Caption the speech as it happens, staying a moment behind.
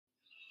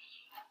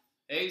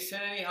Hey,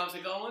 Sandy, how's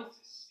it going?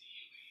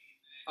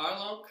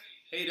 Arlunk,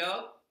 hey,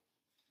 Doug.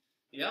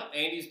 Yep,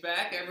 Andy's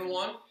back,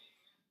 everyone.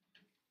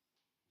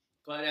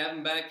 Glad to have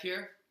him back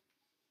here.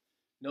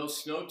 No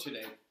snow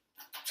today.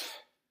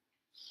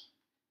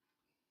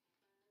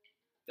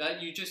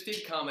 You just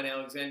did comment,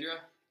 Alexandria,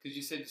 because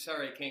you said,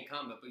 sorry, I can't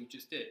comment, but you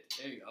just did.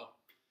 There you go.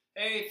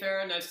 Hey,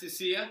 Farah, nice to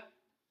see you.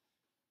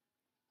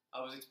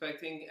 I was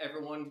expecting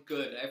everyone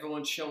good.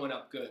 Everyone's showing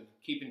up good.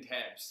 Keeping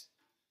tabs.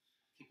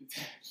 Keeping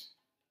tabs.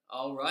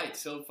 All right,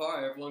 so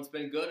far, everyone's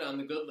been good on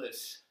the good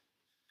list.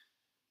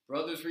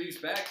 Brothers Reeves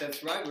back.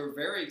 That's right. We're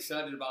very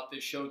excited about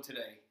this show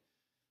today.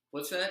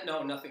 What's that?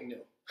 No, nothing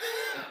new.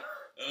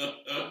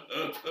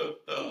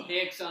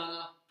 Hey,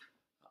 Oksana.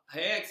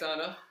 Hey,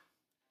 Oksana.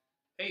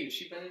 Hey, has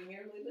she been in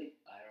here lately?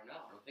 I don't know.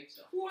 I don't think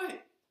so. What? Bing,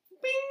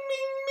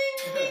 bing,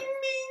 bing, bing,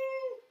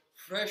 bing.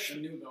 Fresh.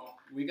 New though.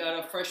 We got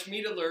a fresh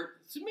meat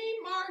alert. It's me,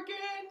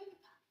 Morgan.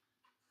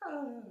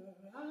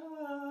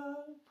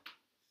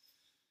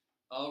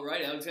 All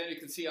right, Alexander, you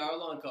can see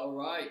Arlunk. All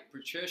right,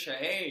 Patricia,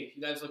 hey,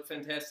 you guys look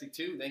fantastic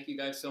too. Thank you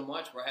guys so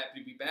much. We're happy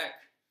to be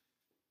back.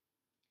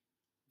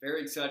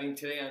 Very exciting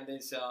today on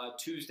this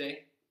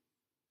Tuesday.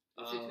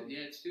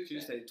 It's Tuesday.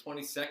 Tuesday, the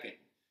 22nd.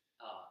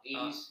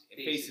 80s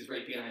Faces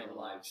right behind the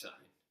live sign.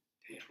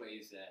 Which way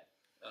is that?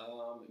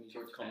 Let me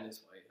just come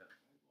this way.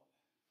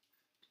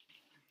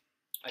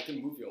 I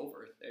can move you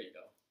over. There you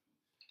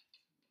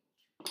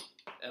go.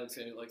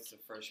 Alexander likes the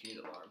fresh meat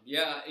alarm.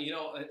 Yeah, you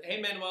know,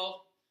 hey,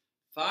 Manuel.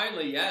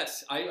 Finally,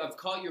 yes. I've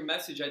caught your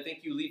message. I think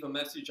you leave a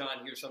message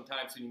on here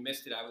sometimes and you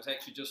missed it. I was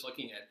actually just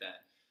looking at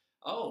that.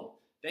 Oh,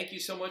 thank you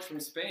so much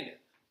from Spain.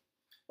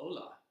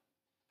 Hola.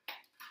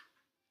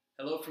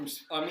 Hello from,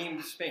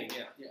 Spain,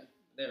 yeah. Yeah.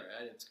 There,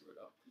 I didn't screw it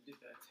up. You did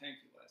that thank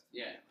you last time.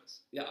 Yeah.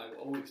 Yeah, I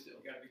always do.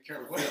 You gotta be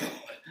careful.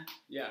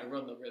 Yeah, I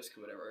run the risk,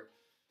 whatever.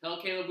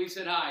 Tell Caleb we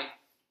said hi.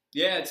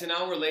 Yeah, it's an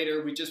hour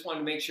later. We just wanted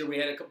to make sure we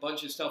had a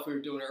bunch of stuff we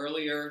were doing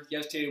earlier.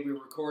 Yesterday we were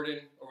recording,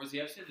 or was it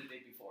yesterday or the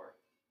day before?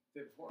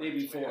 Day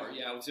before,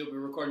 yeah. We were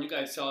recording. You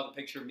guys saw the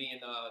picture of me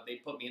and they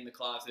put me in the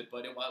closet,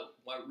 but it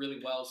went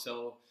really well.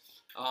 So,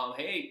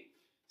 hey,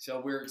 so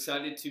we're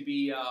excited to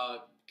be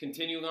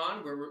continuing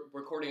on. We're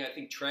recording, I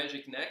think,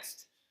 Tragic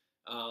next.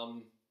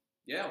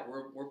 Yeah,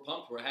 we're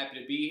pumped. We're happy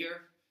to be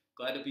here.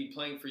 Glad to be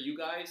playing for you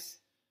guys.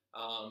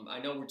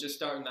 I know we're just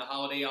starting the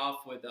holiday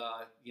off with,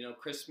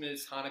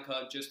 Christmas,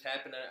 Hanukkah just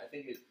happened. I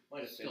think it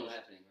might have finished. Still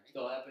happening, right?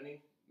 Still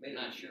happening? Maybe,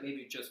 Not sure.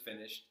 Maybe it just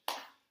finished.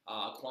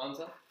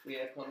 Kwanzaa we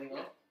have coming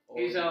up.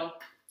 Hey, Zoe.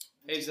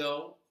 Hey,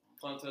 Zoe.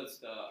 Kwanzaa's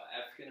the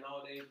African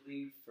holiday, I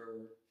believe, for,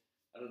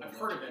 I don't know. I've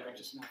heard of it, I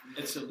just not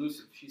familiar. It's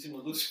elusive. She's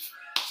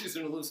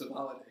an elusive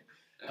holiday.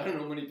 I don't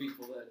know many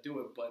people that do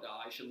it, but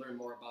I should learn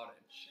more about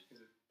it.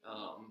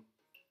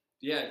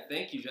 Yeah,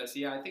 thank you, Jesse.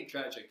 Yeah, I think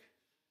Tragic.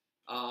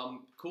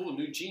 Cool,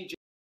 new Gene.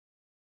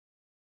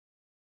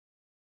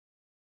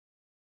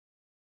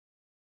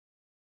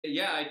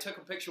 Yeah, I took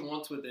a picture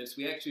once with this.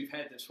 We actually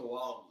have had this for a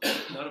while.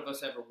 None of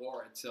us ever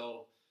wore it,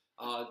 so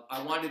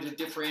I wanted to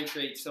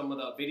differentiate some of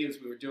the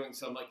videos we were doing.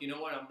 So I'm like, you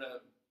know what? I'm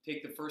gonna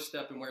take the first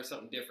step and wear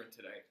something different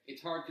today.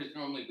 It's hard because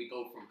normally we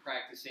go from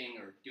practicing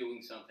or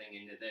doing something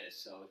into this,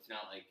 so it's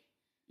not like,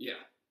 yeah,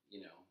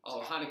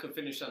 Oh, Hanukkah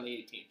finished on the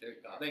 18th. There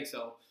you go. I think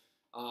so.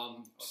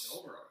 It's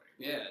over already.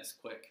 Yeah, it's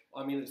quick.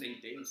 Well, I mean, it's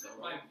 8 days,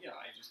 though, right? Yeah,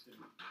 I just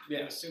didn't. Yeah.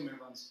 I assume it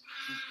runs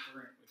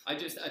concurrent with.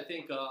 I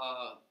think.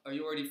 Are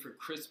you ready for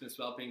Christmas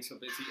without being so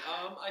busy?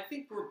 I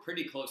think we're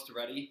pretty close to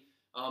ready.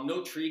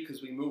 No tree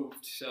because we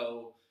moved,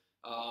 so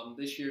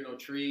this year no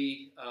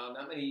tree.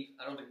 Not many.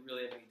 I don't think we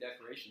really have any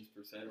decorations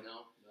per se.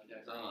 No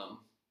decorations.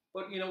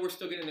 But we're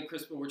still getting the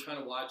Christmas. We're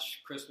trying to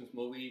watch Christmas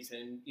movies,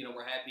 and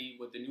we're happy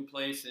with the new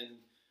place and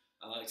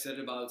excited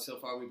about it so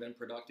far. We've been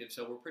productive,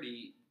 so we're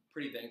pretty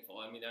thankful.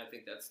 I mean, I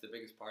think that's the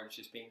biggest part. It's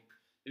just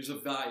there's a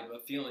vibe, a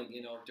feeling,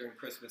 during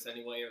Christmas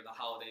anyway, or the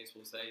holidays,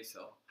 we'll say.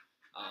 So,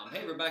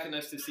 hey, Rebecca,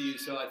 nice to see you.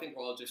 So I think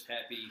we're all just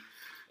happy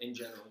in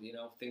general.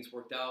 Things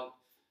worked out.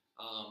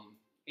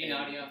 Hey,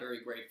 Nadia. I'm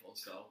very grateful.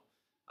 So,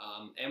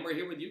 and we're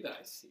here with you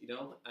guys.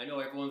 I know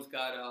everyone's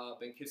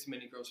been kissing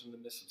many girls from the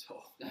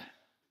mistletoe.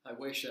 I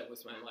wish that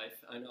was my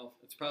life. I know.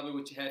 It's probably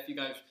what you have. You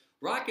guys,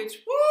 Rockets,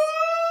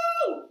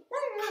 woo!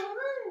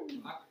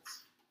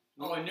 Rockets.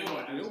 Oh, a new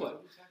one. A new one.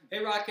 Hey,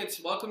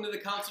 Rockets, welcome to the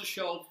Council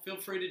Show. Feel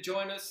free to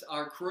join us,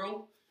 our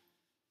crew.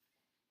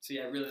 See,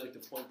 I really like to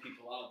point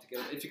people out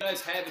together. If you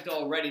guys haven't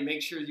already,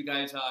 make sure you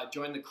guys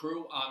join the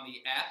crew on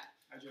the app.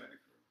 I joined the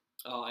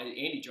crew.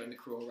 Andy joined the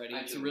crew already.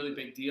 It's a really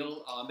big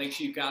deal. Make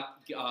sure you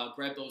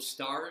grab those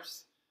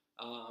stars.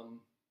 I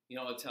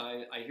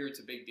hear it's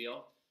a big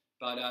deal.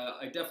 But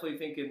I definitely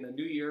think in the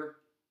new year,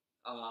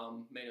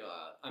 I'm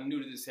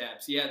new to this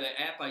app. So yeah, the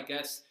app, I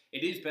guess,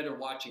 it is better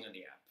watching on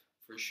the app,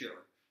 for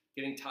sure.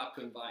 Getting Top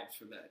Gun vibes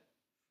from that.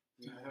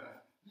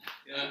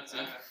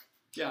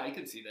 Yeah, I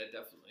can see that,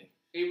 definitely.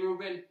 Hey,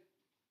 Ruben.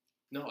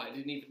 No, I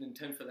didn't even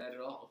intend for that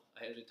at all.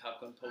 I had a Top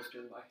Gun poster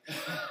in my...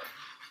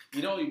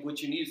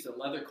 What you need is the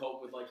leather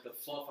coat with, like, the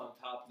fluff on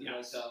top.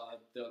 Yes.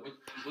 The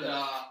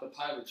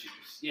pilot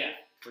shoes. Yeah.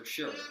 For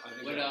sure. I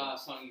think what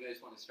song you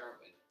guys want to start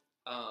with?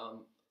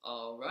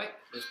 All right,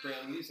 let's bring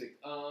on music.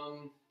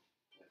 You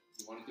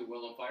want to do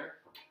World on Fire?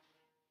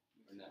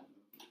 Or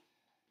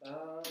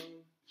no?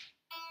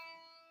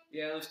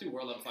 Yeah, let's do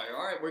World on Fire.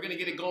 All right, we're gonna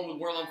get it going with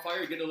World on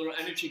Fire. Get a little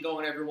energy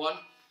going, everyone,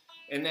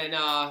 and then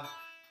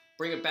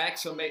bring it back.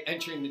 So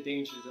entering the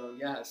danger zone.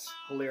 Yes,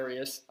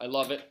 hilarious. I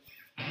love it.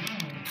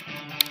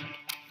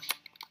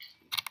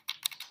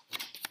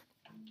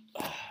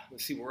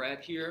 Let's see where we're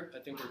at here. I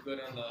think we're good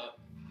on the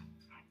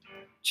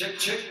check.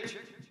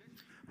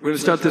 We're going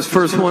to start this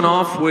first one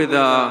off with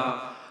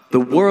The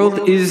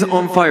World is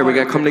on Fire. We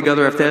got Come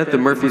Together after that, the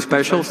Murphy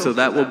Special, so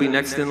that will be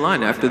next in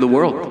line after The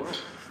World.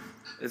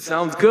 It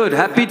sounds good.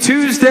 Happy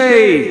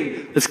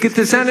Tuesday! Let's get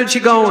this energy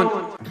going.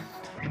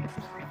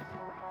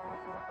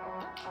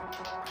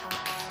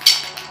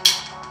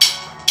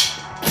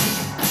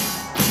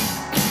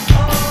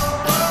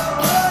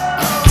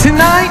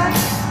 Tonight,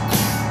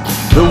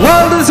 the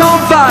world is on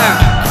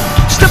fire.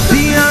 Step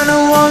beyond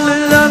a wall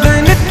of love,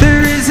 and if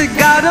there is a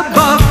God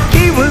above,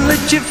 He will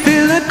let you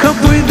fill a cup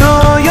with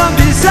all your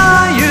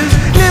desires.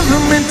 Never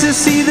meant to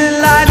see the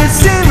light, it's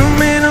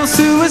sentimental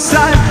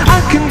suicide.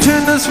 I can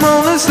turn the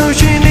smallest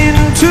ocean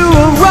into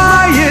a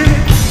riot.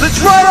 Let's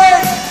run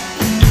it!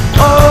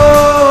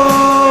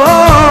 Oh,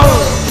 oh,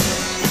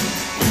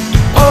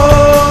 oh,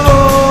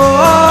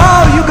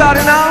 oh, you got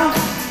it now.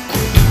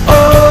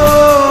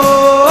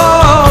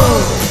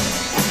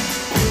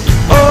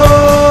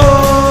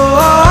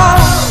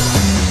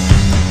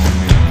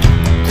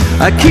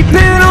 I keep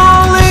it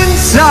all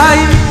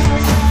inside,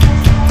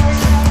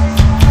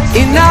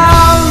 and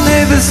I'll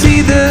never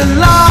see the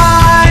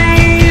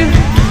light.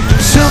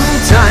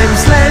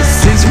 Sometimes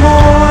less is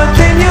more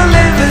than you'll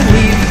ever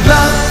need.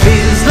 Love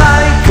is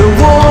like a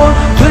war,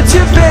 but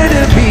you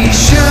better be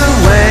sure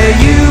where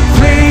you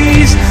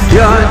place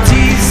your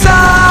desire.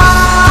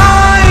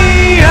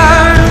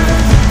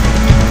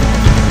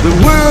 The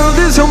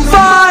world is on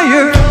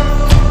fire.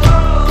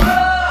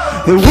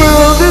 The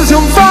world is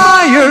on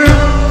fire.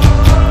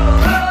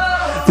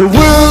 The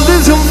world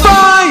is on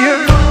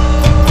fire.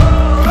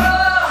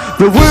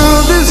 The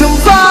world is on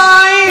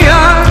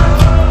fire.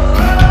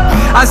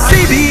 I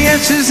see the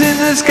answers in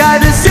the sky.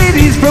 The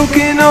city's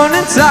broken on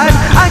inside.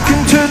 I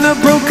can turn the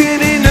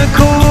broken into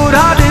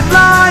cold-hearted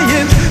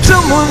lions.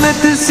 Someone let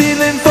the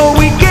ceiling fall.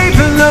 We gave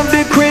our love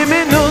to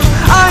criminals.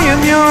 I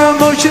am your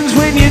emotions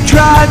when you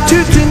try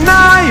to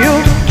deny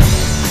them.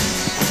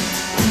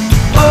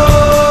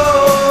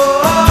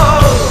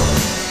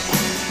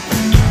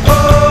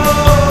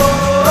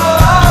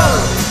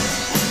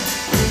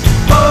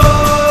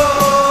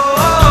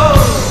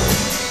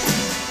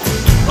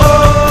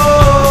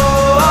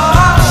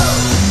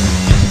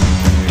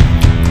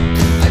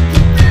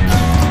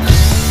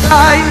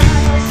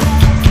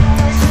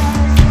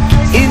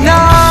 And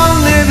I'll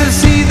never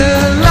see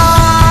the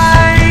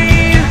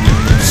light.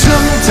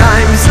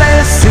 Sometimes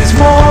less is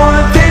more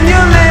than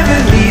you'll ever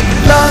need.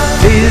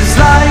 Love is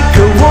like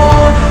a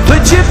war,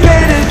 but you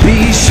better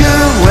be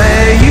sure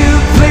where you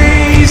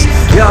place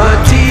your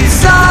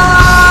desires.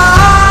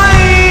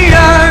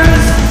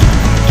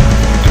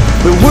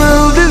 The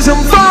world is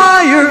on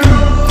fire.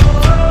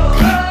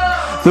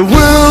 The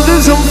world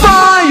is on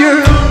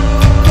fire.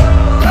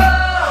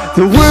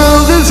 The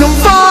world is on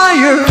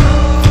fire.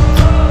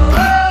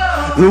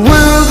 The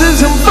world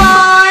is on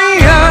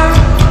fire.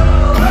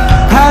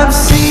 I've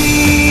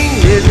seen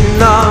it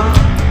now,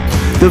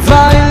 the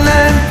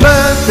violent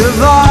birth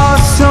of our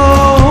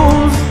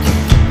souls.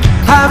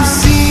 I've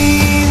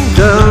seen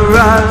the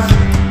wrath,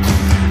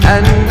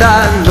 and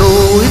I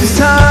know it's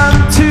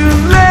time to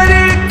let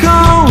it go.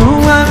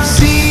 I've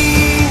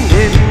seen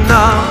it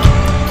now,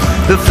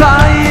 the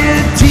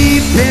fire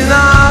deep in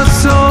our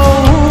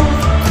soul.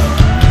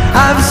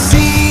 I've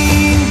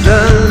seen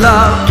the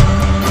love,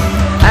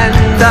 and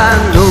I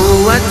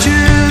know I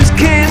just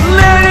can't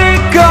let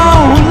it go,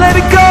 let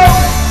it go.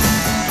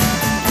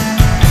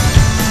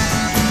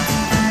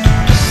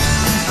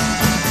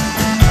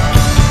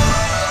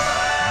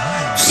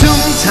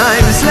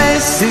 Sometimes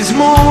less is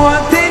more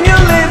than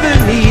you'll ever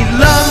need.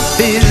 Love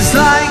is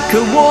like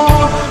a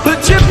war,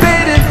 but you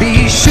better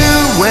be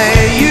sure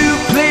where you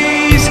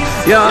place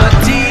your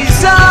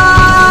desire.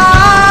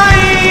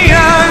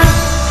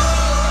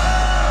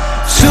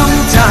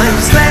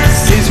 Sometimes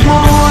less is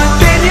more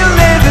than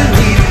you'll ever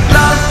need.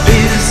 Love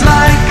is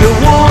like a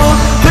war,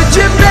 but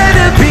you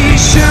better be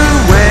sure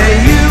where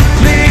you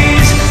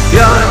place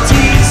your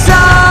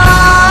desires.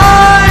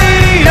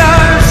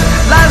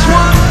 Last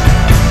one.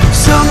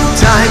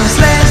 Sometimes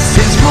less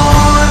is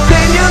more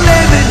than you'll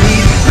ever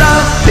need.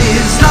 Love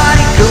is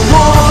like a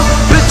war,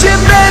 but you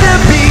better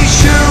be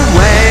sure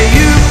where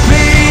you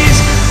place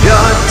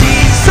your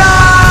desire.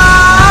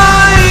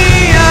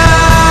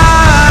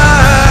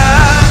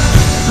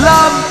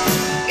 Love,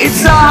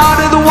 it's the heart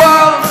of the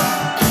world.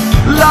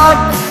 Love,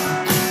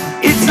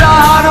 it's the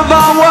heart of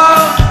our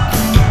world.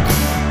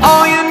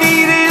 All you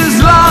need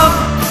is love.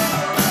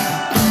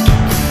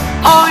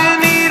 All you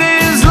need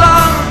is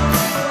love.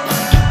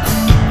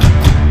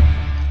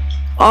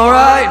 All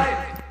right.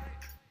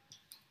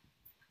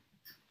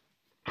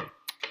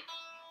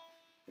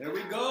 There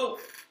we go.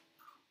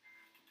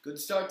 Good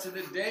start to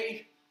the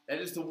day. That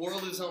is, the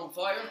world is on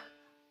fire.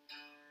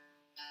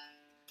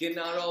 Getting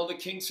out all the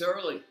kinks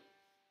early.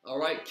 All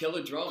right,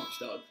 killer drums,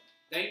 Doug.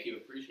 Thank you,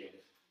 appreciate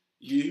it.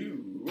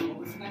 You.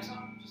 What's the next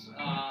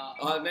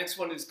one? Next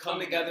one is Come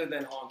Together,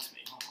 Then Haunts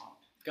Me.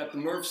 Got the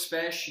Murph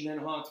Special, and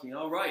then Haunts Me.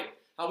 All right.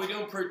 How we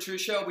doing,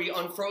 Patricia? Are we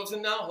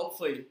unfrozen now?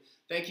 Hopefully.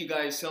 Thank you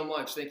guys so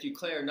much. Thank you,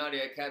 Claire,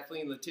 Nadia,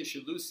 Kathleen,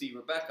 Letitia, Lucy,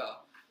 Rebecca.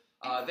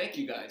 Thank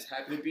you guys.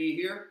 Happy to be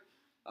here.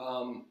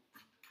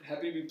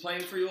 Happy to be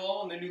playing for you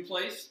all in the new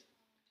place.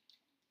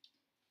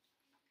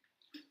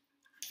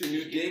 The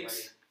new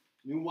digs.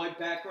 New white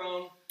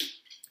background.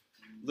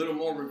 A little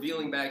more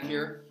revealing back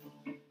here.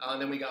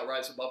 Then we got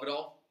Rise Above It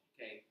All.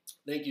 Okay.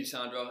 Thank you,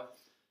 Sandra.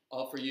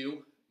 All for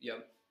you.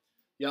 Yep.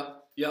 I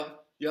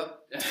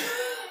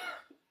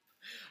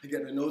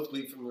got a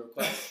nosebleed from the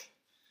request.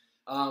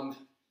 All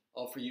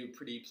for you,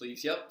 pretty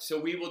please. Yep. So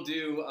we will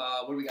do,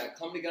 what do we got?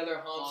 Come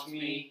Together, Haunts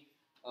Me,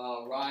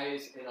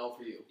 Rise, and All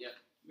for You. Yep.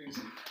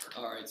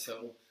 All right,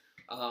 so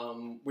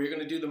we're going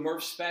to do the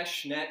Murph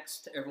Special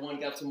next. Everyone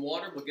got some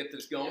water? We'll get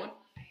this going. Yep.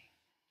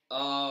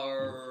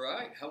 All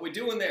right. How we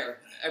doing there?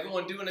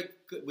 Everyone doing a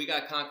good? We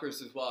got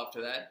Conquerors as well after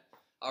that.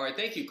 All right.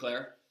 Thank you,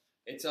 Claire.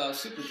 It's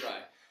super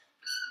dry.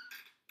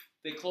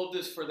 They closed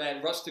this for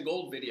that Rust to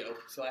Gold video,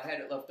 so I had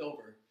it left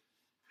over.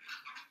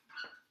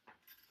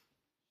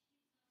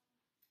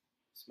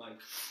 It's my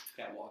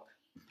catwalk.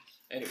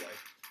 Anyway,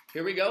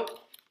 here we go.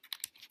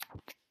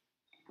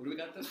 What do we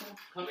got this one?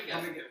 Come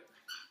Together.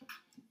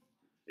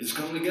 It's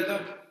Come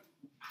Together.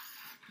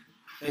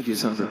 Thank you,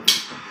 Sandra.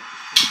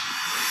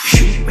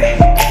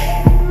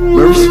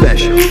 Murph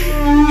Special.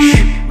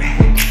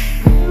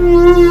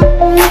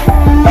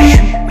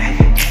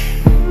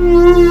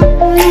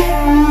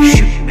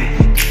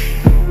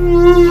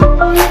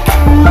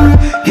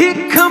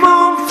 He come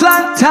on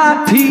flat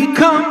top, he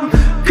come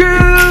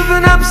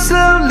grooving up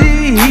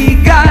slowly. He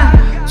got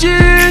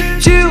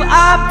juju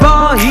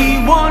eyeball,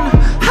 he won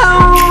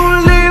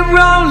holy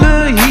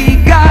roller. He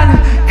got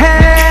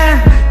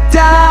hair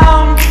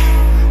down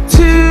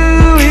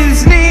to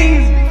his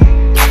knees.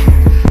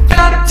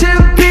 Got to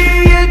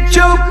be a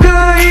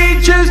joker, he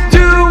just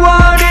do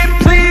what he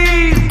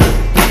please.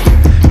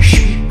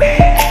 Shoot me,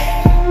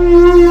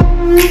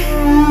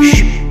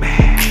 shoot me,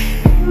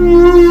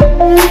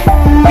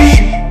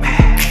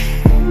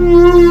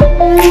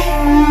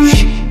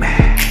 shoot me,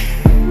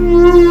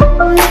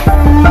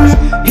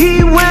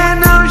 he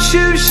went on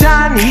shoe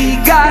shine, he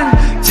got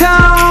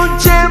toe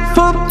jam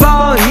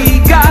football, he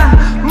got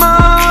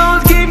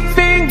monkey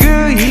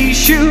finger, he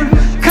shoot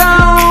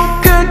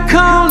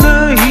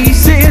Coca-Cola, he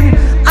said,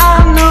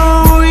 I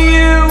know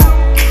you,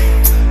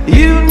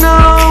 you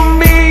know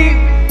me.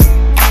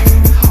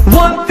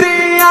 One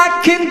thing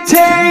I can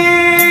tell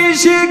you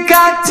is you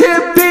got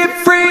to be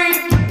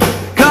free.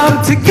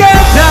 Come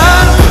together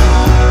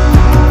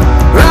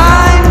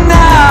right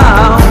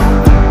now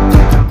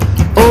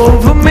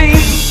over me.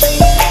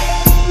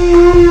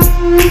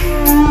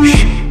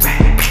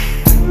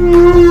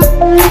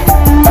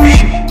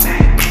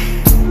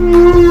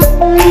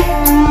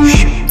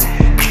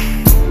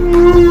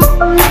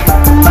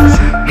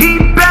 He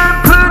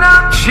bad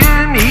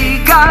production,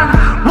 he got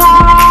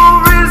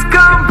Warriors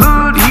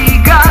Gumboot,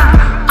 he got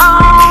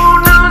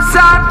on the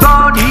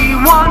sideboard, he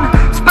won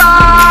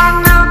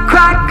Spinal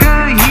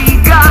Cracker, he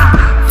got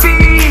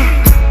feet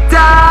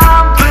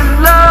down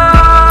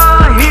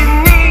below his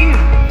knee.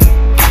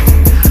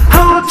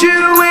 Hold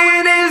you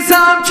in his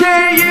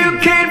armchair, you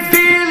can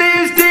feel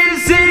his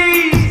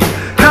disease.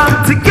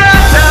 Come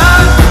together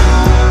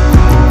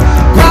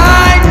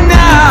right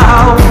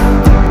now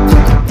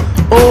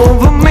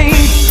over me.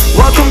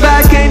 Welcome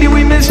back, Andy,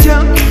 we missed you.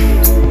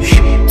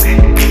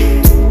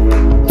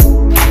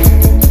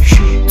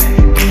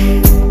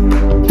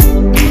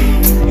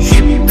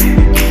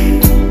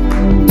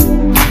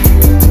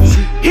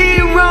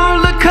 He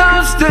roller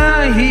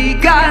coaster, he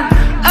got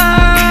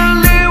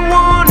early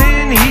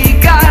warning, he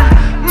got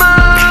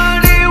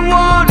muddy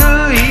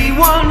water, he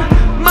won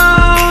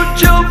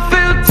mojo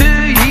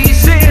filter, he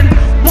said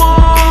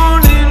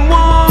warning,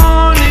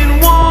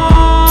 warning,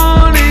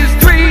 one is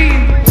three.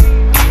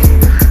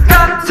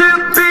 Got to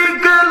be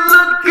good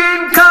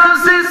looking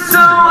cause it's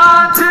so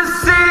hard to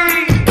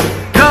see.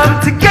 Come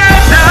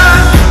together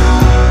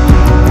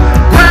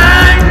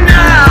right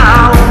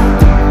now.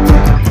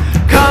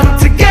 Come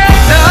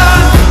together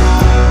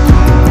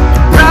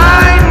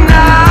right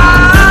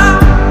now.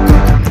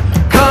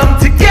 Come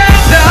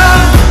together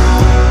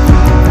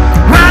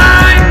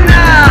right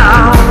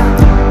now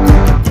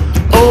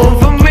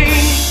over me.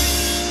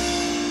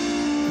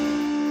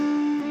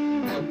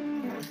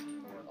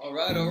 All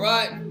right, all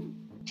right.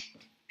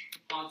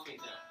 Haunts Me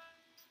now.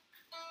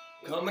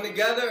 Coming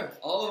together,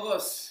 all of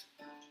us.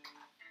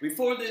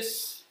 Before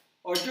this,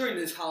 or during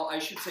this, I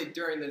should say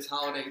during this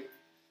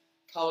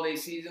holiday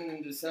season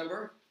in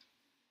December.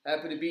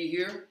 Happy to be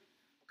here.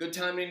 Good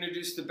time to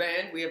introduce the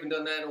band. We haven't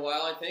done that in a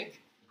while, I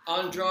think.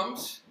 On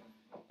drums,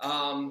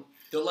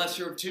 the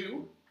lesser of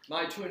two,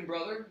 my twin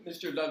brother,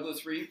 Mr.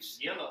 Douglas Reeves.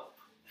 Yellow.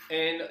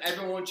 And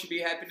everyone should be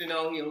happy to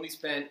know he only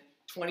spent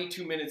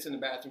 22 minutes in the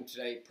bathroom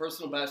today.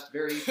 Personal best.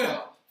 Very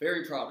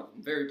very proud of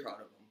him. Very proud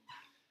of him.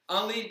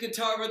 On lead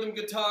guitar, rhythm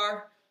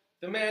guitar,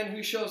 the man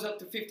who shows up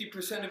to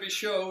 50% of his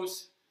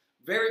shows.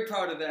 Very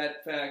proud of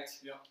that fact,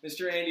 Yep.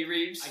 Mr. Andy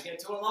Reeves. I get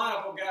to a lot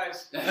of them,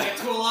 guys. I get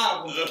to a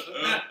lot of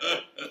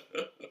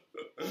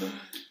them.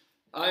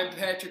 I'm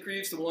Patrick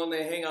Reeves, the one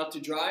they hang out to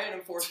dry, and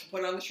I'm forced to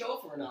put on the show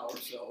for an hour.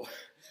 So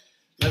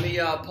let me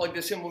plug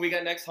this in. What we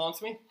got next?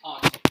 Haunts Me.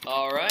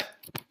 All right.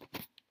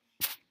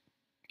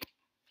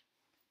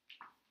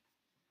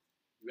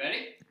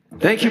 Ready?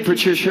 Thank you,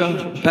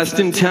 Patricia. Best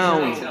in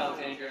town. Thanks,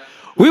 Alexandra.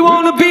 We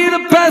want to be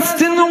the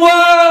best in the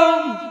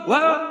world.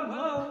 Whoa.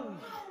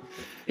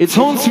 It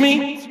haunts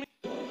me.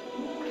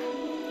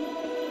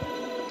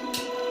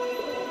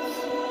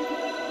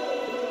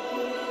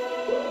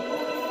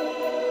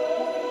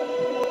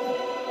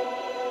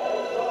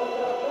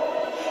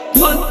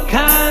 What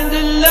kind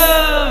of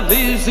love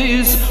is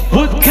this?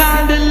 What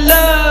kind of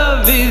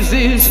love is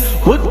this?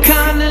 What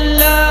kind of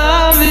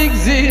love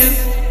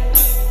exists?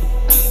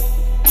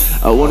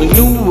 I wanna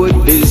know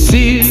what this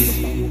is.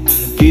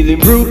 Feeling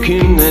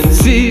broken and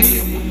sick,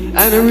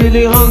 and it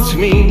really haunts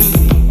me.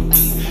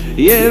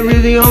 Yeah, it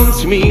really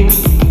haunts me.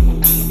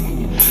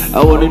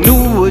 I wanna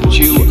know what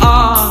you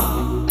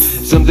are.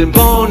 Something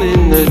born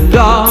in the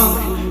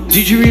dark.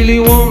 Did you really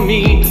want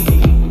me?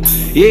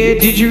 Yeah,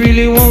 did you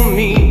really want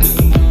me?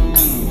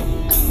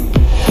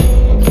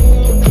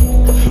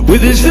 Well,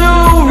 there's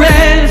no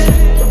rest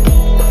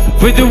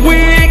for the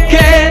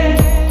wicked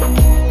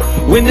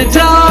when the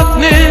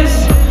darkness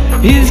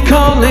is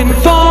calling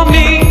for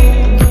me.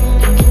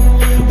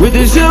 Well,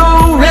 there's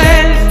no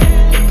rest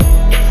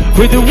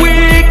for the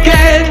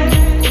wicked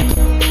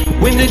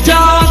when the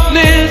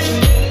darkness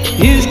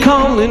is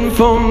calling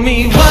for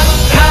me. What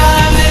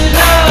kind of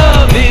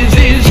love is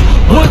this?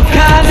 What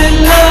kind of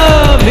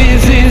love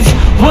is this?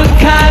 What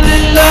kind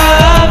of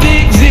love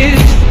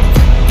exists?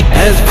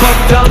 As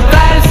fucked up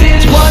as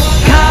this, what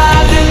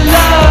kind of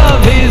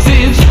love is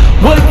this?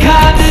 What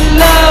kind of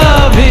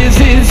love is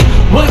this?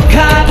 What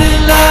kind of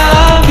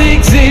love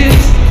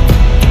exists?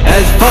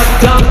 As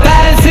fucked up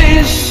as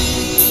this.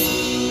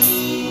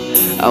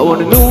 I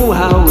wanna know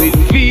how it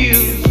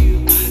feels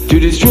to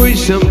destroy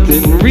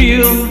something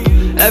real.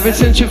 Ever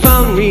since you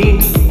found me,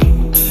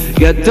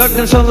 got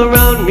darkness all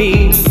around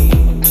me.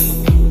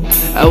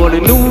 I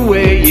wanna know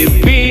where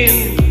you've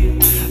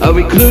been. Are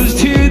we close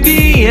to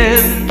the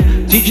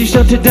end? Did you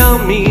start to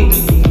doubt me?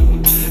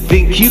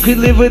 Think you could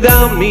live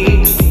without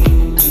me?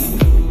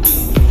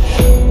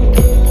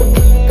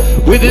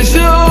 Where there's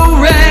no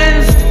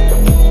rest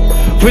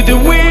for the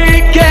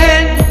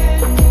wicked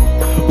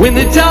when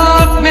the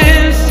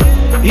darkness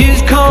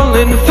is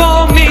calling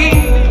for me.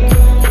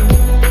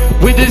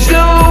 Where there's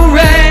no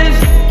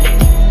rest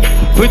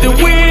for the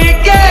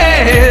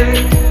wicked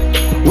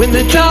when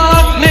the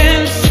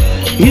darkness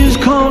is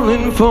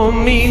calling for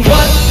me.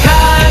 What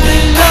kind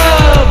of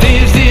love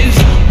is this?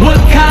 What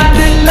kind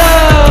of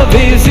love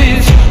is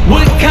this?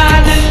 What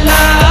kind of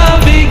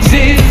love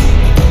exists?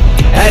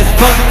 As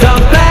fucked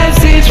up as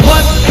this.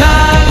 What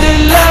kind of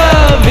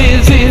love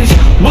is this?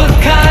 What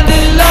kind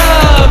of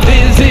love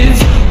is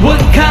this?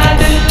 What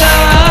kind of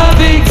love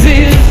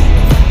exists?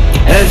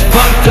 As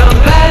fucked up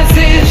as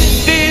this.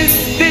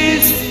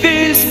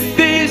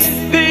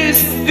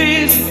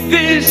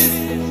 This.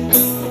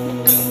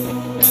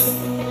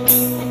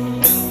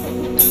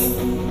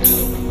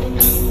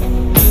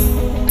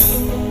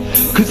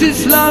 Cause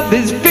this love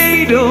is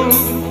fatal,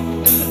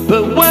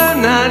 but we're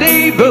not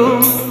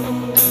able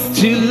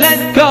to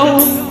let go.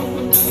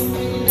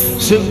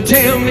 So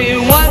tell me,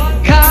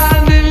 what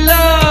kind of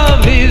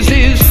love is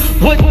this?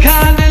 What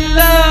kind of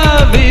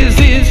love is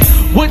this?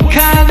 What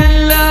kind of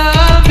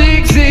love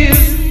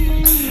exists?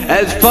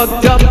 As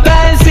fucked up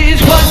as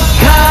this. What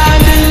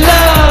kind of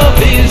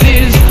love is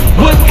this?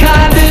 What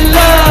kind of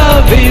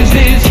love is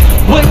this?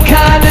 What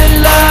kind of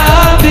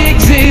love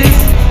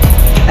exists?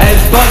 As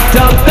fucked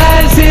up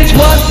as this.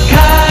 What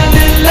kind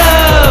of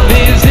love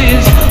is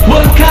this?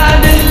 What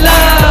kind of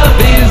love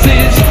is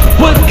this?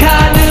 What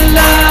kind of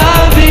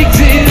love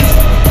exists?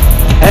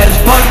 As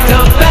fucked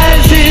up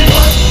as this.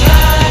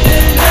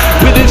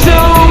 With its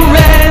own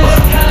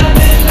rest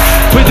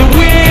for the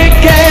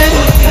wicked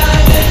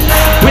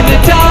when the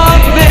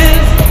darkness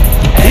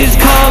is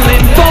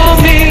calling for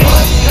me.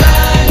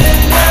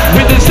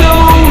 With its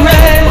own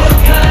rest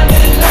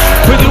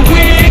for the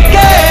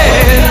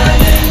wicked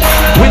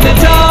when the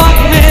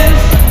darkness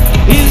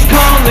is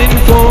calling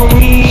for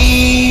me.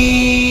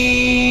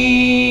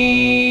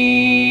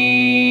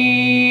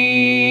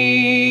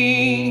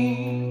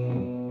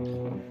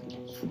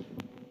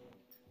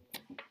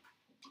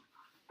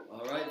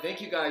 All right,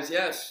 thank you guys.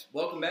 Yes,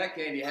 welcome back,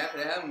 Andy. Happy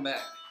to have him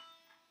back.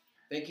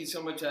 Thank you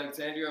so much,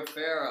 Alexandria,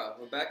 Farah,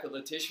 Rebecca,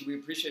 Letitia. We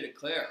appreciate it,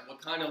 Claire.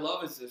 What kind of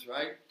love is this,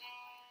 right?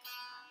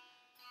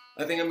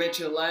 I think I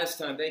mentioned it last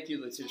time. Thank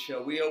you,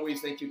 Letitia. We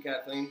always thank you,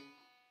 Kathleen.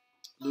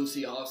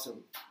 Lucy,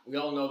 awesome. We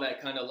all know that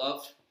kind of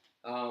love.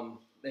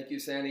 Thank you,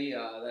 Sandy.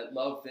 That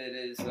love that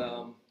is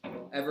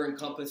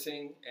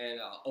ever-encompassing and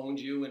owns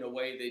you in a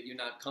way that you're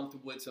not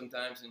comfortable with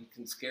sometimes and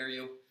can scare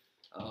you.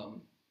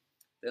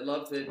 They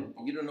love that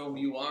you don't know who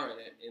you are in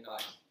it,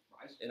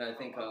 and I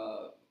think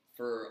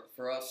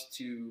for us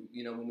to,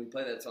 when we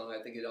play that song,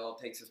 I think it all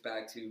takes us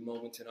back to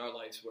moments in our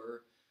lives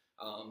where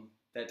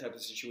that type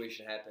of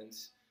situation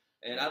happens.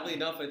 And oddly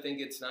enough, I think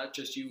it's not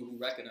just you who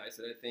recognize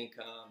it.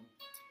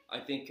 I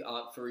think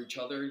for each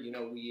other,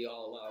 we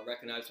all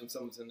recognize when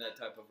someone's in that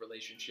type of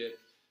relationship.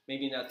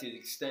 Maybe not to the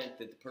extent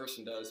that the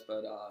person does,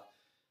 but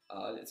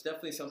it's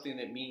definitely something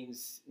that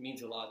means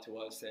a lot to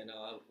us, and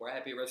we're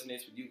happy it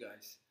resonates with you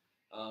guys.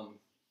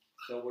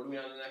 So what are we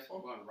on the next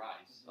one? We're on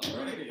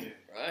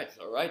Rise.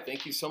 All right.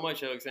 Thank you so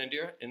much,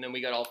 Alexandria. And then we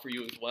got All For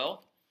You as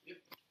well. Yep.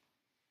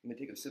 Let me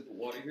take a sip of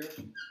water here.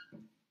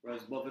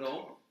 Rise above it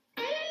all.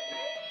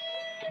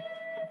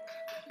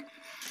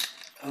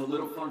 A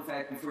little fun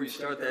fact before you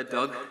start that,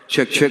 Doug.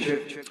 Check.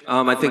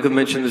 I think I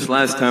mentioned this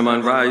last time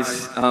on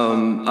Rise.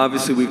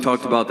 Obviously, we've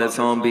talked about that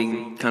song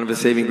being kind of a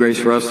saving grace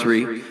for us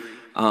three.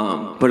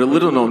 But a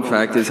little known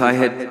fact is I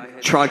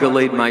had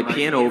troglodyte my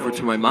piano over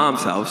to my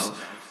mom's house.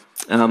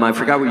 I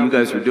forgot what you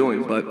guys were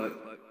doing, but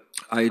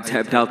I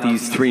tapped out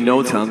these 3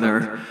 notes on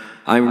there.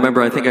 I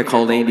remember, I think I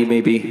called Andy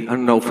maybe, I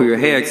don't know, for your,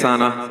 hey,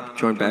 Oksana,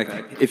 join back.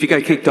 If you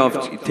got kicked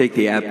off, take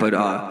the app, but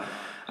I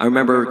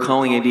remember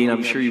calling Andy, and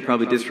I'm sure you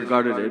probably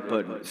disregarded it,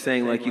 but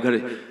saying, like, you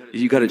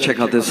gotta check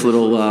out this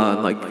little,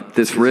 like,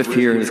 this riff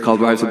here, and it's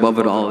called Rise Above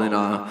It All, and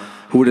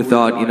who would have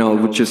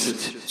thought,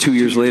 just 2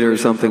 years later or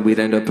something, we'd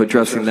end up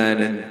addressing that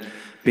and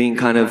being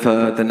kind of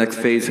the next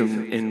phase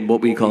in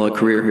what we call a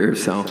career here,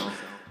 so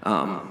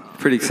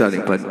pretty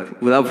exciting, but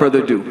without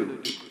further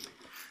ado.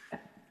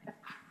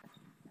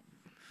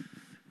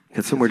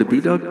 Got somewhere to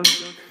be, Doug?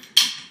 It's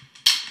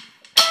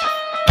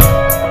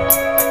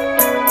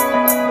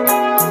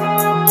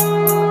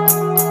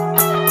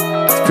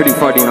pretty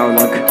farty in our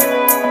luck.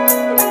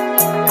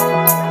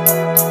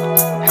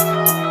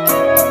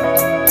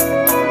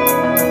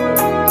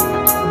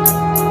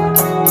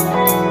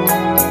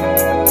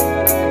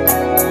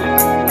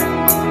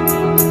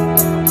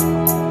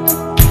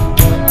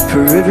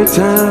 For every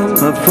time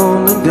I've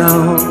fallen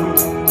down,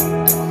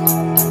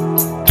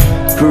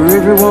 for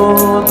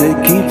everyone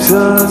that keeps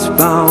us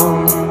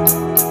bound,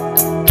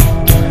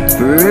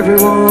 for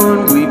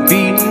everyone we've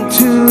beaten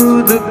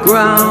to the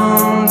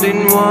ground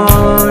and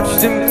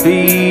watched them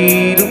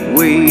fade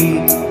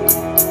away,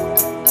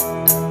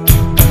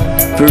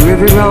 for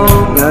every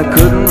wrong I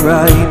couldn't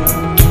right,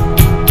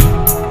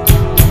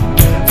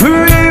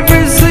 for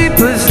every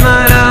sleepless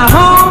night I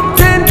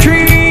hoped and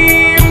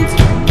dreamed,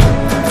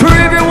 for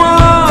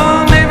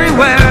everyone,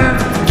 everywhere,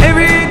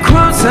 every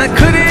cross I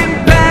couldn't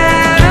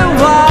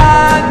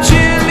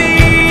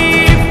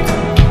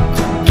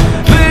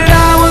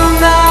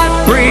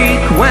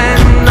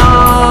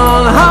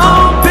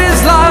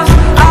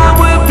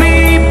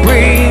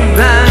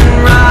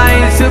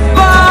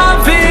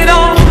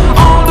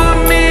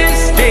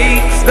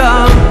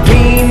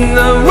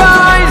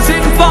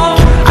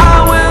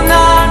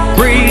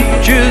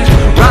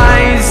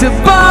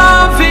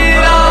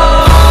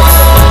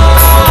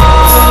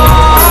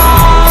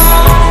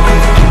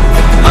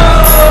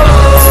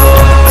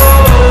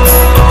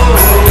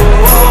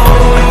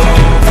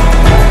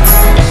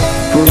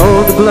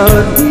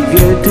blood we've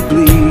yet to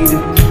bleed,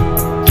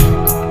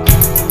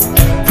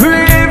 for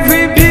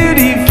every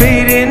beauty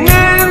fading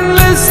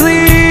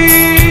endlessly,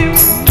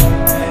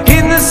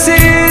 in the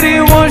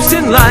city washed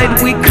in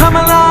light we come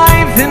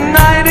alive, the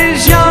night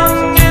is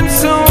young and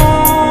so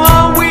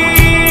are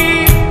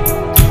we,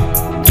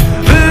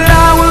 but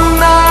I will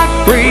not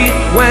break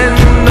when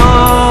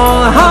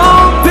all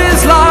hope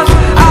is lost.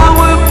 I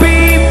will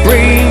be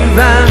brave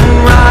and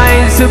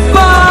rise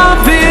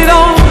above it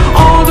all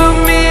the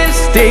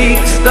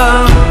mistakes,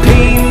 the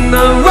pain,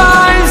 the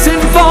rise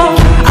and fall.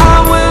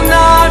 I will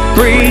not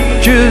break,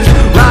 just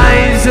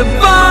rise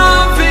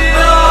above it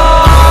all.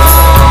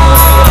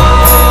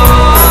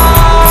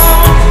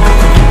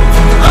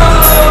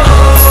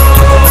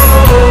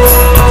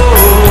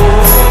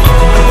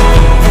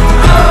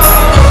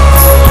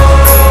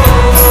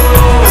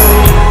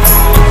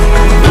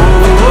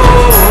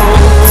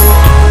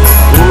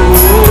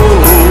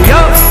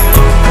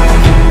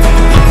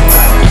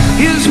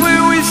 Here's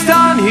where we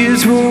start,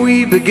 here's where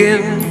we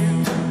begin.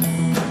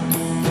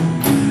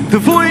 The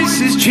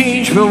voices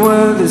change, but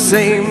we're the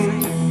same.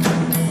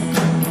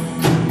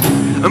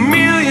 A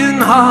million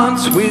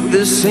hearts with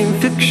the same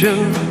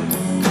fiction.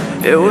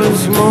 It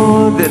was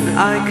more than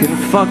I can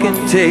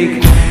fucking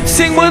take.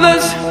 Sing with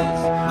us.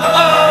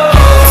 Oh.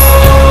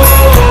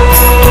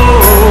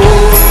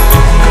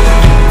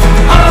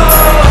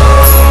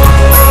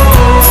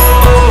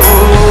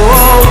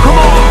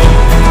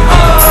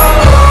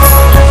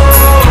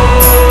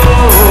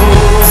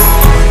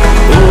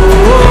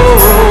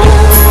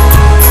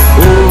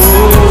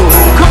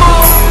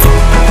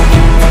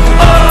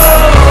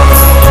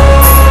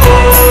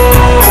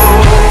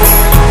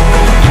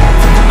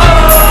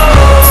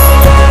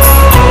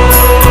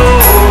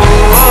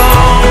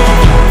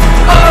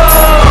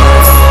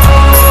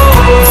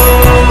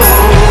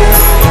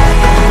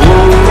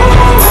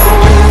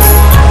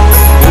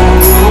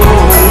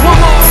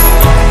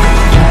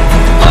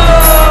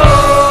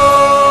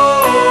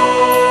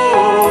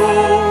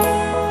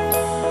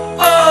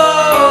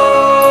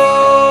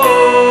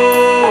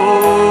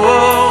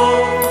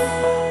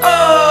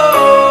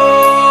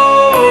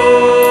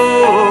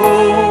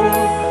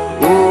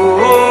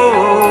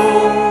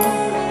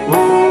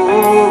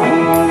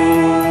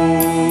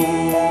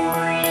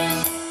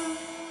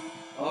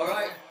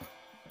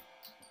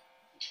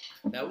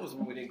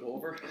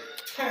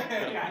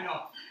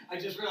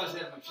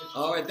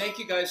 right, thank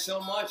you guys so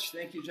much.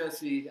 Thank you,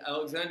 Jesse.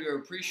 Alexander,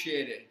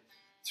 appreciate it.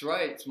 That's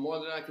right, it's more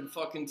than I can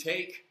fucking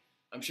take.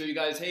 I'm sure you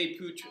guys hate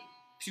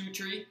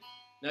Putri.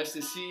 Nice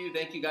to see you.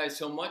 Thank you guys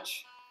so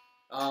much.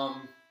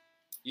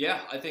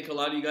 Yeah, I think a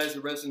lot of you guys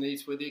it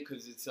resonates with it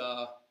because it's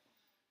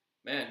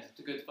man, It's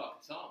a good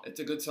fucking song. it's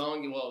a good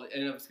song. Well,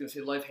 and I was gonna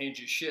say life hands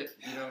you shit.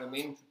 You know what I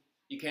mean?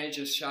 You can't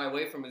just shy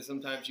away from it.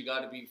 Sometimes you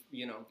got to be,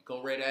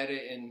 go right at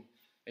it and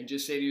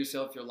just say to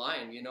yourself, you're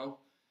lying.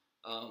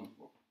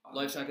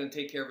 Life's not gonna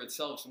take care of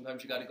itself.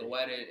 Sometimes you got to go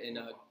at it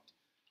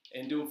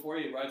and do it for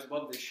you. Rise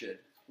above this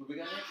shit. What we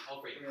got next?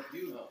 All right.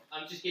 You know.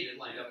 I'm just getting it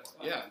lined up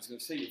for Yeah, I was gonna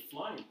say you're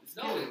flying.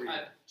 No,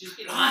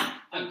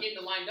 I'm getting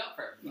it lined up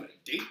for everybody.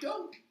 Date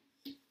though?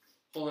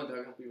 Hold on,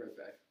 Doug. I'll be right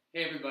back.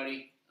 Hey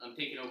everybody, I'm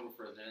taking over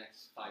for the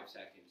next 5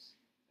 seconds.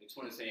 I just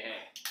want to say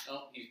hey.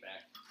 Oh, he's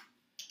back.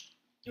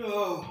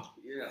 Oh,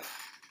 yeah.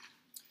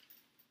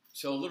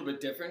 So a little bit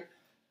different.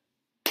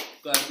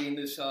 Glad to be in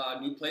this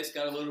new place.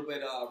 Got a little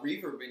bit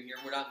reverb in here.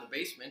 We're not in the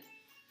basement.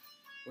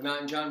 We're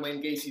not in John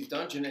Wayne Gacy's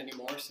dungeon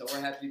anymore, so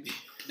we're happy to be.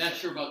 Not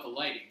sure about the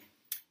lighting.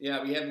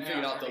 Yeah, we haven't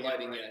figured out the Yeah,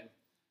 lighting right. yet.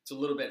 It's a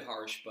little bit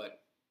harsh,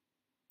 but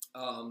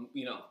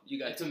you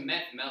guys. It's a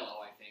meth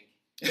mellow, I think.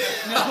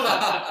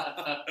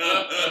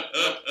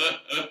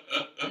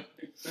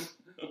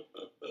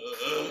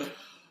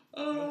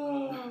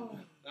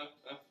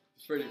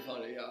 It's pretty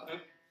funny, yeah.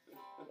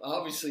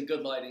 Obviously,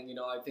 good lighting.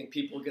 I think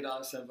people get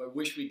on some. I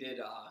wish we did.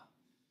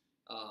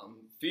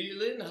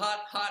 Feeling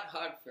hot, hot,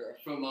 hot for.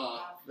 From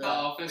the Yeah.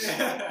 office.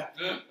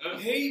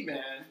 Hey,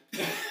 man.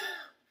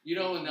 In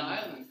the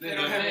islands, They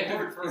don't have a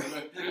word for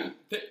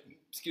it.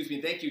 Excuse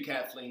me. Thank you,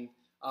 Kathleen.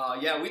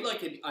 Yeah, we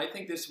like it. I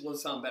think this will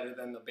sound better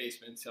than the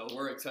basement, so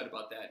we're excited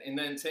about that. And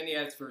then Sandy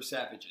asked for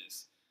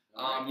Savages.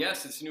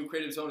 Yes, it's a new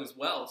creative zone as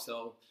well.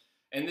 So,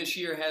 and this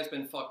year has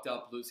been fucked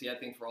up, Lucy. I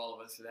think for all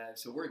of us it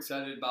has. So we're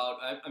excited about.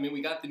 I mean,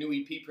 we got the new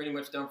EP pretty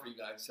much done for you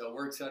guys. So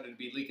we're excited to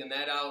be leaking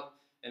that out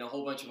and a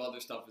whole bunch of other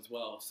stuff as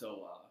well.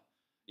 So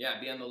yeah,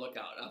 be on the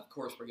lookout. Of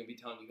course, we're gonna be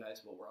telling you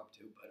guys what we're up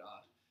to. But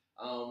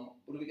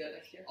what do we got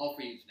next year? All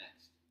for you's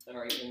next. All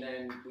right, and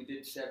then we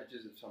did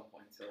Savages at some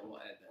point, so we'll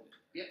add that in.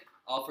 Yep.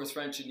 All for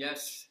French, and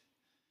yes.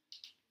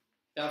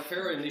 Now,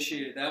 Farrah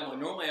initiated that one.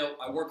 Normally,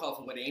 I work off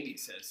of what Andy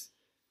says.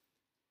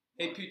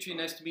 Hey, Putri,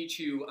 nice to meet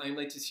you. I'm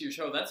late to see your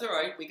show. That's all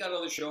right. We got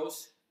other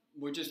shows.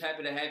 We're just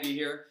happy to have you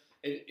here.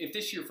 If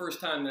this is your first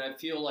time, then I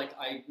feel like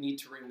I need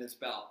to ring this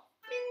bell.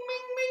 Bing,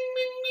 bing, bing,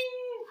 bing,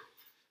 bing.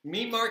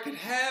 Meat Market,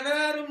 have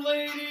at 'em,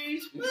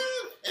 ladies. Oh my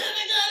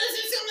god, this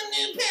is some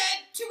new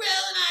pet.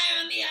 Terrell and I are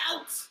on the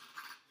outs.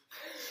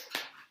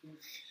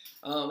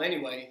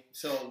 Anyway,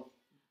 so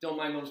don't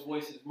mind those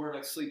voices.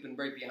 Murdoch's sleeping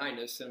right behind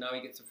us, so now he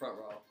gets the front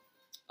row.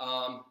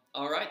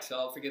 All right, so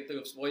I'll forget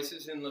those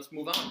voices and let's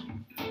move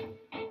on.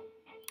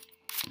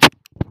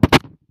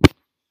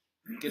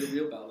 Get a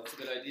real bell. That's a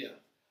good idea.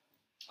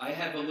 I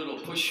have a little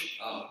push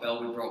bell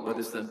we brought with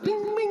us.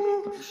 Bing,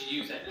 bing. You should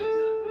use that next time.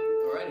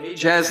 All right, hey,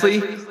 Jasley.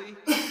 Bing,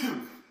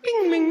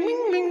 bing,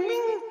 bing, bing,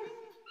 bing.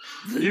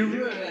 You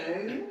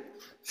ready?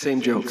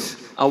 Same jokes.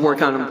 I'll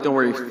work on them. Don't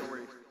worry.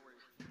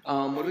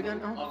 What do we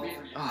got now? All for you.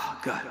 Oh,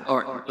 God. All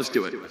right, let's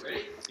do it.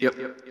 Ready? Yep.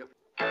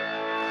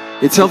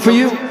 It's all for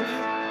you.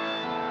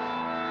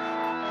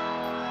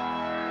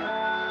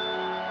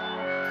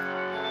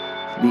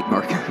 Meat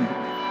Market.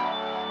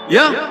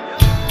 Yeah.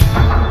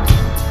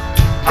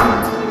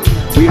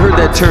 We heard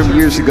that term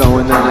years ago,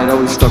 and then it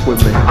always stuck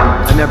with me.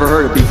 I never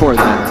heard it before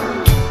that.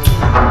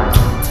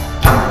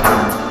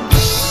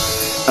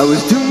 I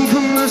was doomed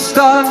from the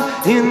start,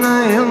 and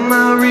I held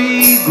my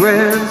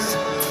regrets.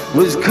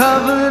 Was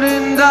covered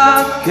in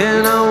dark,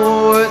 and I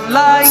wore it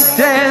like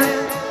that.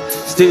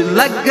 Still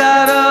I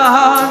got a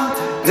heart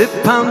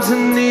that pounds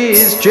in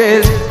his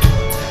chest.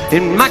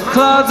 In my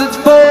closet's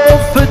full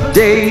for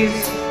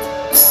days.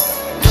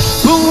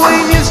 But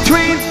when your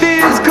strength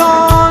is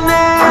gone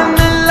and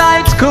the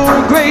lights go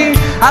gray,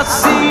 I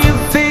see your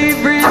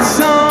favorite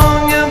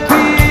song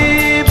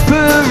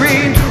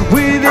appearing.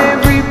 With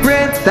every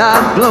breath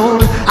I've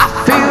blown, I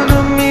feel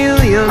a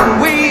million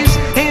ways.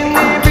 And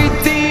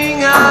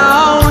everything I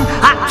own,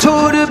 I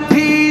tore to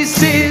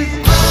pieces.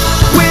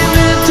 When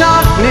the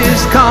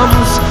darkness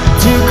comes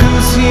to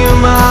conceal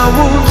my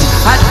wounds,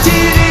 I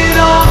did it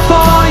all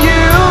for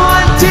you.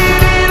 I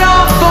did it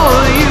all for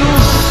you.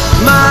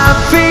 My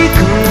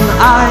vacant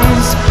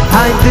eyes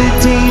hide the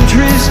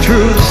dangerous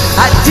truth.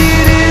 I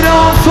did it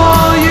all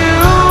for you.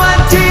 I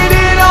did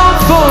it all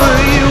for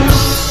you.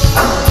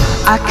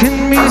 I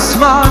can be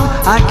smart,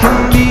 I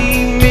can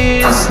be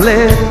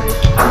misled.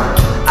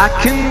 I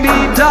can be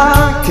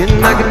dark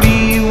and I can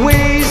be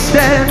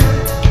wasted.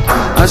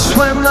 I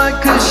swam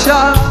like a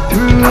shark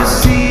through a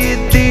sea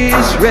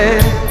this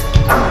red.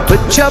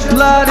 But your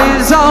blood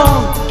is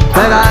all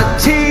that I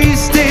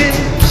tasted.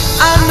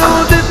 I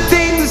know the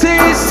things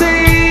they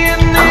say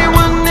and they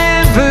were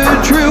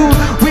never true.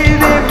 With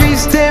every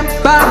step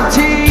I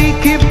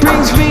take, it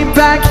brings me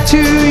back to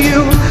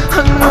you.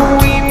 I know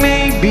we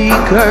may be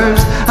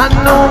cursed, I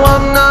know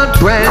I'm not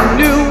brand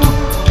new,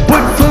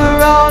 but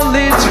for all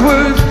it's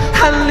worth,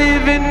 I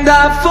live and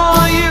die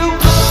for you.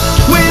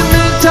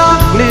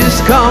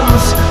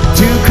 comes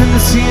to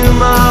conceal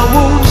my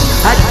wounds.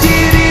 I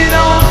did it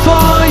all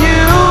for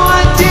you,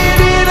 I did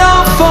it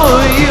all for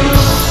you.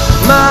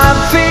 My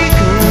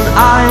vacant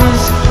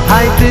eyes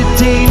hide the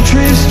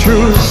dangerous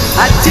truth.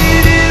 I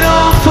did it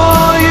all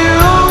for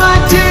you, I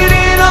did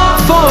it all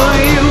for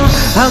you.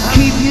 I'll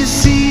keep your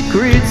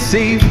secrets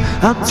safe,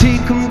 I'll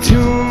take them to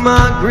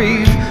my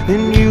grave,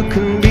 and you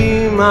can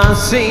be my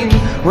saint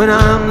when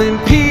I'm in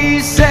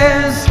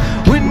pieces,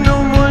 with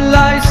no more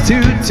lies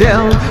to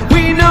tell.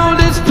 We know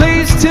this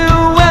place too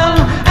well,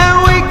 and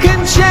we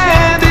can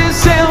share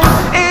this hell.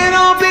 It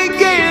all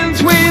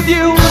begins with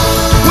you.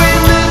 When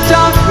the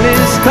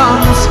darkness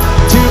comes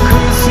to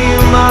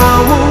conceal my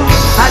wounds,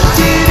 I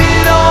did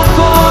it all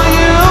for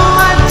you,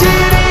 I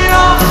did it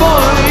all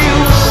for you.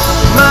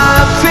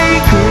 My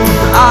vacant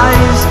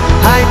eyes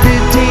hide the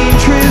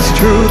dangerous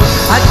truth.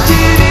 I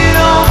did it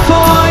all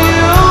for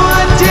you,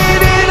 I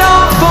did it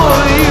all for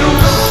you.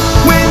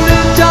 When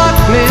the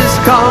darkness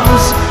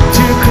comes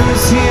to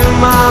conceal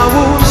my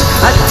wounds,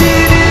 I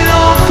did it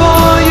all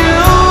for you,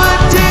 I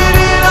did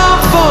it all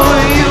for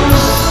you.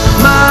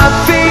 My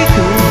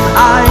vacant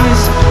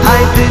eyes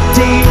hide the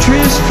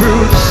dangerous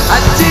truth. I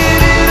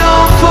did it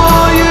all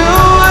for you,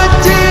 I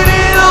did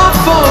it all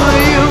for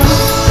you.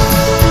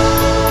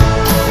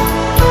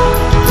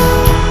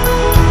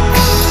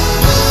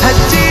 I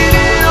did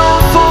it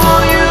all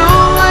for you,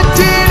 I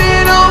did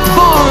it all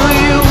for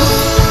you.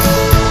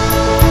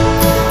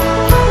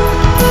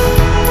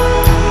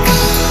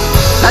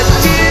 I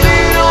did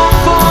it all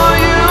for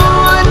you,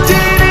 I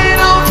did it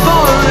all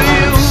for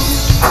you.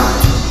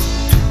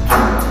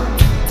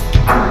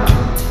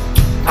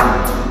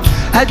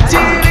 I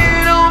did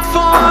it all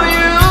for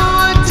you,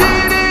 I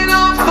did it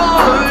all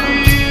for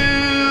you.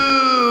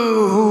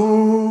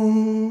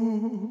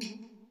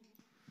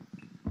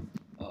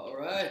 All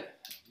right.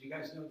 Do you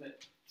guys know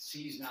that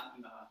C's not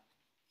in the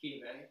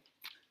key of A?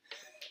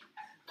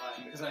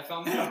 Because I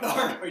found that out the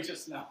hard way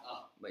just now.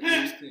 My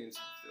ears clean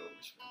some film,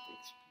 which I think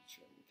is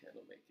pretty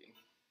candle making.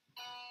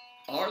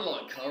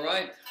 Arlunk, all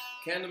right.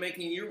 Candle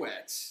making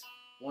earwax,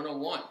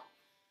 101.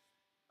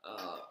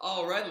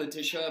 All right,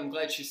 Letitia, I'm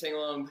glad she sang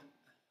along.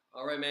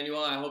 All right,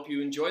 Manuel, I hope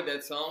you enjoyed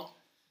that song.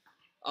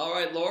 All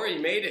right, Lori,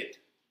 you made it.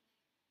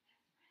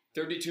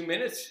 32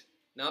 minutes,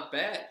 not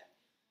bad.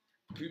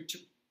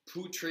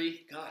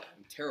 Putri, God,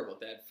 I'm terrible at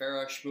that.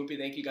 Farah, Schmoopy,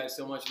 thank you guys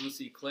so much.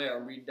 Lucy, Claire,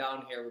 I'm reading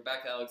down here.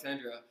 Rebecca,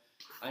 Alexandra.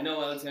 I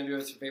know Alexandra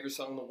is her favorite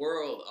song in the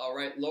world. All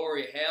right,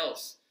 Lori,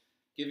 Hales,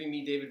 giving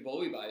me David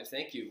Bowie vibes.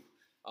 Thank you.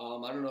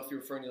 I don't know if you're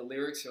referring to the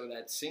lyrics or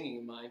that singing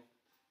of mine.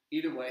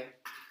 Either way,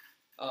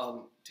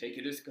 take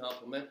it as a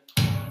compliment.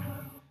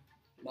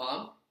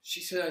 Mom, she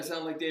said I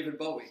sound like David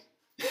Bowie.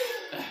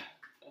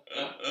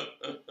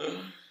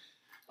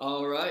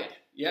 All right.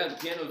 Yeah, the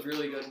piano's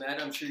really good,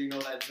 Matt. I'm sure you know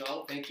that,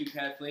 Zoe. Thank you,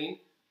 Kathleen.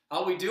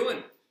 How we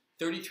doing?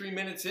 33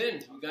 minutes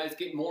in. You guys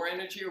getting more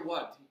energy or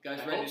what? You guys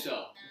ready? I hope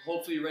so.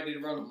 Hopefully you're ready to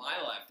run a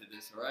mile after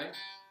this, all right?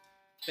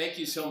 Thank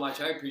you so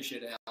much. I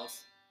appreciate it,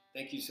 Alice.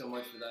 Thank you so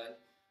much for that.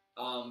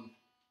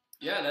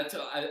 Yeah, that's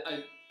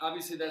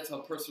obviously that's a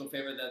personal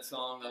favorite, that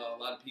song. A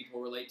lot of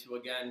people relate to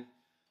again.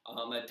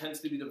 It tends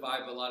to be the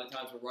vibe a lot of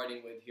times we're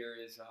writing with here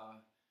is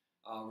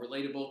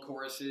relatable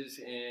choruses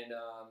and,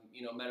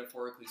 you know,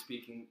 metaphorically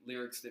speaking,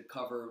 lyrics that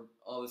cover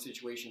all the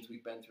situations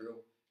we've been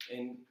through.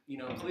 And, you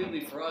know, clearly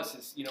for us,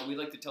 is, you know, we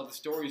like to tell the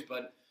stories,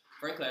 but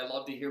frankly, I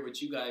love to hear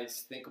what you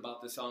guys think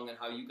about the song and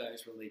how you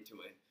guys relate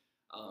to it.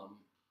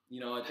 You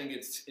know, I think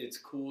it's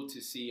cool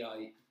to see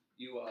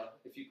you,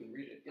 if you can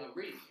read it. Yeah,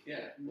 read. Yeah,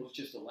 it was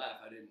just a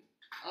laugh. I didn't.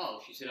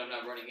 Oh, she said I'm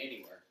not running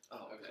anywhere.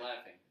 Oh, I was okay.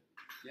 laughing.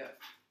 Yeah.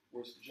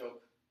 Where's the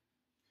joke?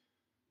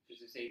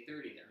 Because it's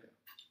 8:30 there.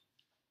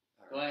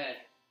 All Go right. ahead.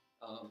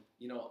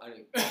 You know, I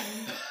didn't.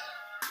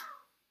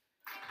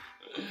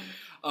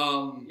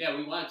 Yeah,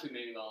 we want to,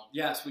 maybe well.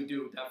 Yes, we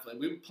do, definitely.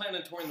 We plan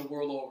on touring the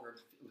world over.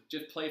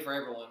 Just play for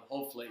everyone,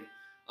 hopefully.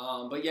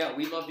 But yeah,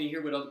 we love to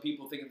hear what other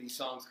people think of these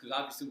songs because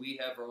obviously we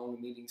have our own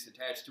meanings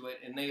attached to it,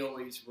 and they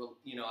always,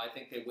 you know, I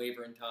think they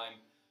waver in time.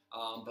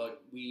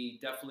 But we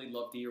definitely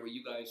love to hear what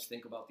you guys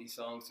think about these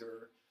songs.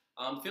 Or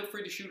feel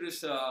free to shoot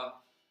us a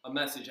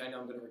message. I know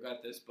I'm going to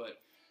regret this,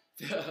 but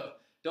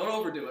don't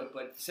overdo it.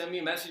 But send me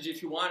a message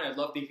if you want. I'd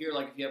love to hear,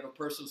 like, if you have a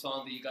personal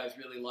song that you guys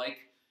really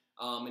like,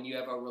 and you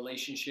have a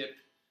relationship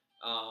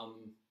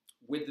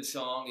with the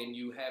song and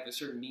you have a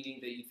certain meaning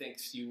that you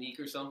think's unique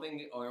or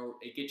something, or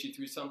it gets you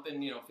through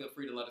something, you know, feel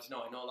free to let us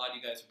know. I know a lot of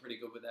you guys are pretty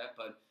good with that,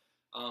 but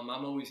I'm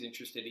always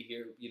interested to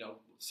hear, you know,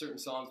 certain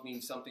songs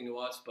mean something to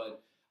us,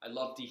 but I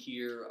love to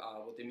hear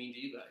what they mean to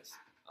you guys.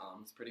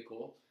 It's pretty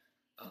cool.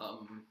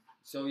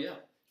 So yeah,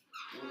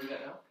 what do we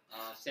got now?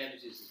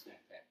 Savages is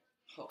next pack.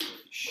 Holy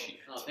shit.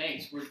 Oh,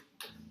 thanks. We're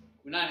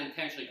not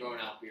intentionally growing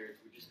out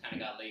beards. We just kind of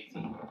got lazy,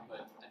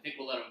 but I think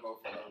we'll let them grow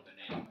for a little bit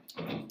anyway.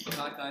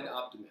 Cockeyed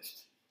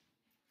Optimist.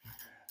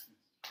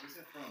 Where's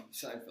that from?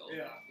 Seinfeld.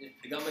 Yeah.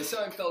 I got my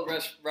Seinfeld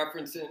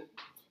reference in.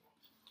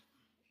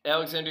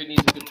 Alexander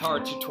needs a guitar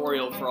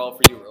tutorial for All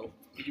For You, Ro.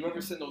 Did you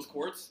ever send those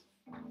chords?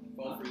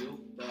 All For You?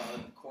 The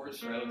chords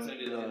for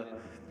Alexander? I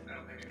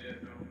don't think I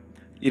did, no.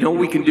 You know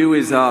what we can do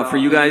is, for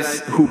you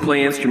guys who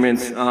play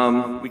instruments,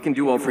 we can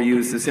do all for you.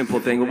 It's a simple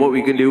thing. What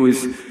we can do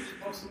is,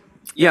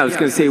 yeah, I was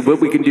going to say, what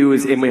we can do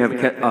is, and we have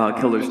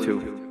killers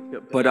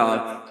too. But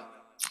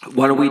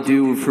why don't we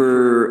do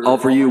for all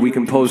for you, we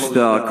can post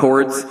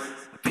chords,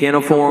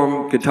 piano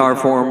form, guitar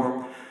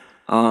form.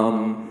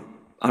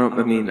 I don't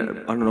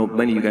know,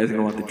 many of you guys are going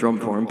to want the drum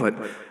form, but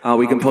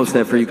we can post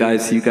that for you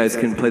guys so you guys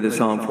can play the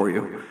song for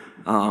you.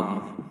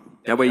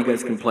 That way you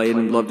guys can play it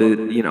and love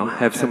to, you know,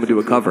 have someone do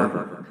a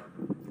cover.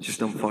 Just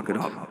don't fuck it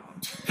up.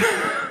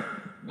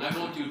 I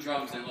won't do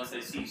drums unless I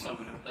see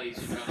someone who plays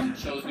drums and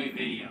shows me a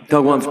video.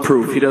 Doug wants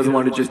proof. He doesn't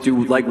want to just do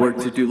legwork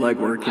to do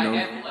legwork, you know. I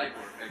have legwork.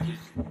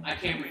 I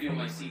can't reveal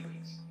my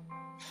secrets.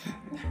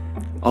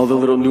 All the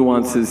little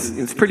nuances.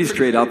 It's pretty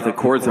straight up. The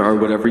chords are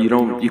whatever.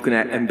 You can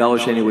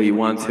embellish any way you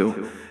want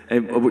to.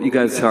 And you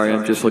guys, sorry,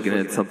 I'm just looking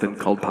at something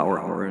called Power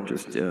Hour and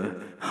just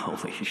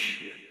holy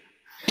shit.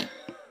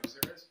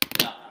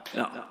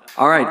 No.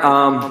 All right,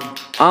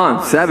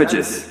 on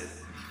Savages.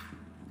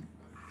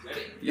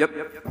 Yep.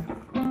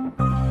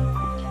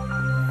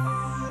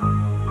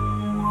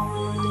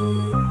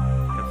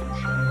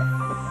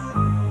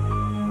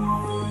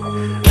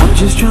 I'm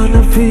just trying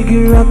to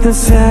figure out the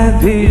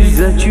savage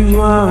that you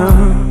are.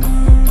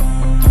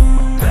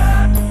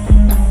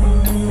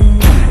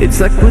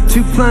 It's like we're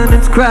two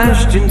planets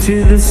crashed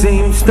into the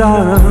same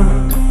star.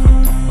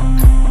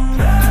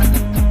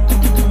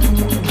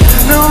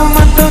 No,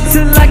 my thoughts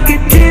are like a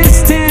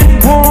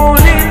distant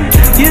warning.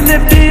 You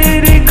left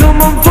it echo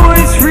on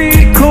voice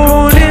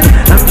recording.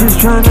 I'm just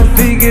trying to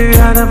figure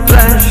out how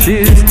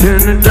flashes turn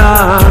to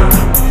dark.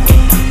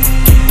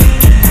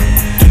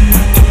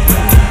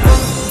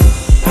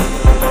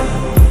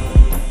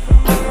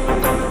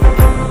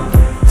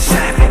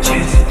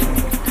 Savages.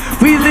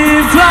 We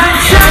live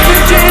like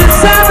savages,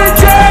 savages,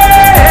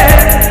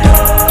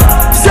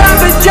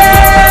 savages.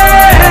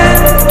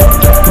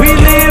 We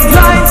live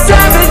like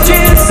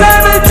savages,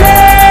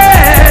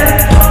 savages,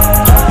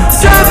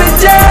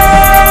 savages.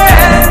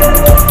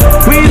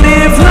 We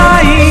live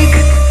like.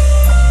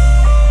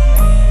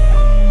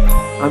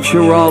 I'm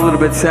sure we're all a little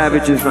bit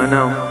savages by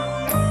now.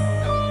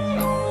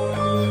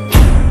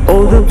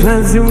 All the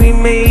plans that we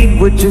made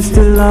were just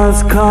a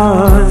lost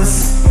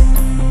cause.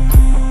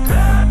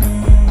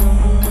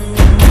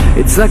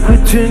 It's like we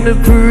turned a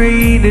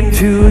parade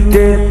into a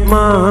death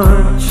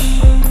march.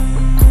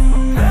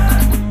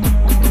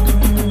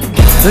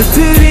 A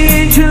dirty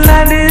angel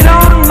landed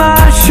on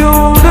my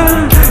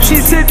shoulder. She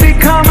said, "Be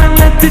calm and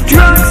let the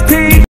drugs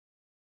take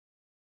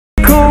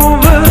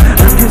over."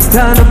 I'm just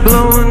tired of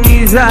blowing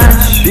these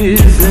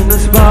ashes in the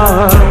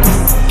sparks.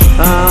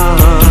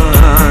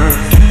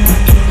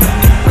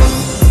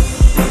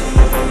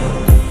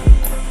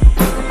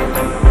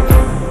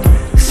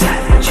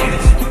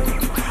 Savages.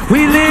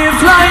 We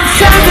live like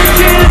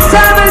savages,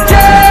 savages,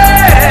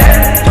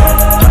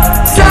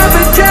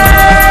 savages.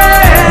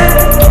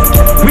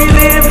 We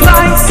live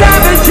like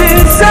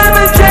savages,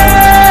 savages,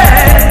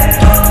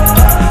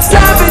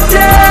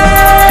 savages.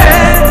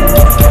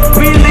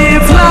 We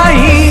live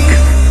like.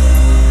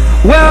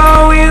 Where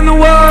are we in the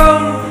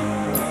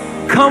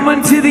world?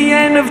 Coming to the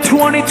end of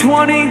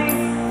 2020.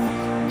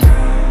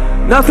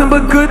 Nothing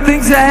but good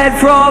things ahead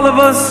for all of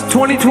us.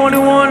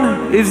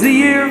 2021 is the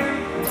year.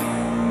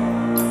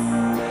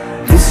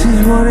 This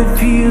is what it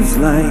feels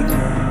like.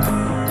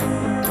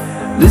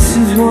 This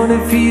is what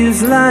it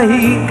feels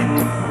like.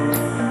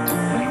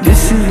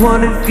 This is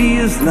what it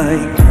feels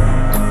like.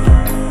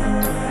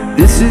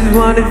 This is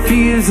what it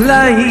feels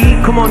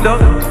like. Come on,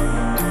 Doug.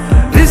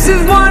 This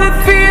is what it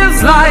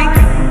feels like.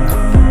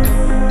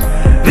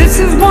 This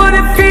is what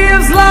it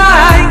feels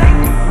like.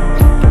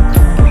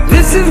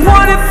 This is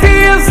what it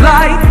feels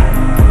like.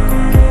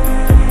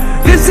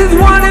 This is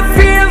what it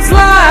feels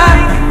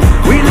like.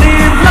 We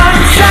live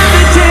like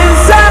savages,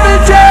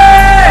 savages,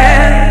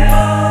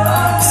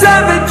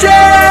 savages.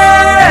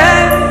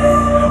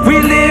 We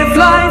live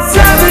like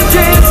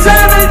savages,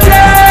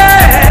 savages,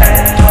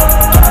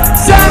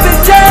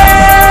 savages.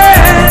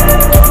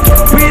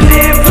 We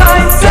live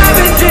like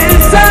savages,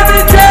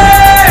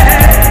 savages,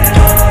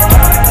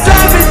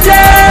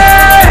 savages.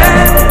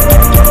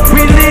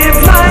 We live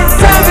like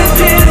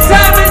savages,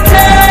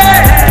 savages,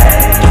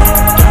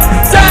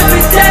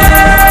 savages.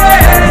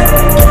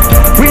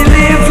 We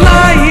live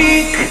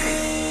like.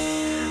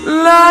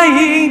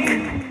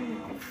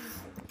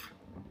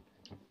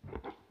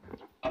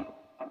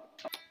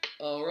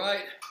 All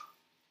right.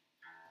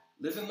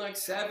 Living like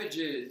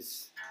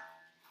savages.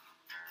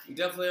 We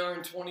definitely are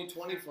in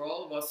 2020 for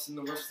all of us and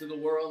the rest of the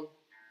world.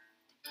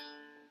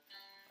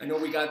 I know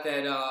we got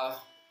that,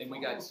 and we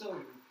got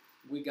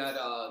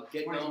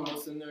Get Numb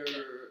was in there,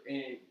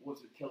 and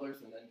was it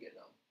Killers and then Get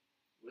Numb?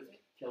 Was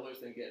it Killers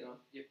then Get Numb?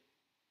 Yep.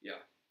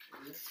 Yeah.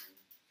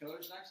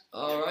 Killers next?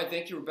 All right,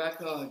 thank you,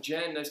 Rebecca.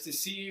 Jen, nice to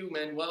see you.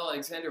 Manuel,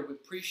 Alexander, we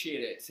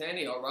appreciate it.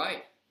 Sandy, all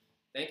right.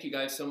 Thank you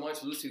guys so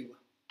much. Lucy,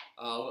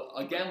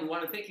 again, we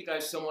want to thank you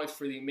guys so much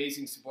for the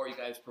amazing support you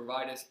guys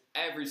provide us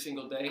every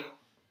single day.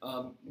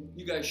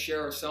 You guys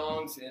share our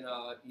songs, and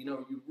you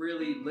know, you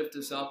really lift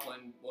us up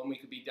when we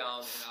could be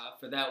down, and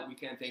for that we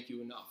can't thank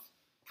you enough.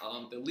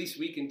 The least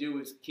we can do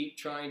is keep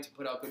trying to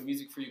put out good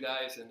music for you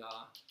guys, and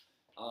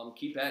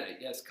keep at it.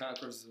 Yes,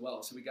 Conquerors as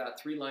well. So we got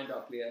 3 lined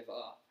up. We have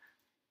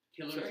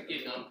Killers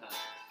getting on contest.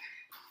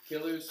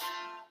 Killers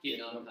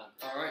Getting on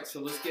contest. All right,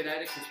 so let's get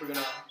at it because we're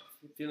gonna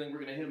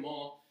hit them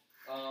all.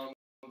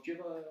 Do you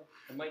have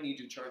I might need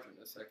your charger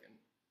in a second.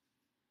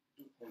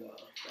 Hold on,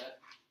 that.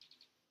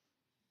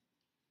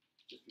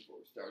 Just before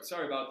we start.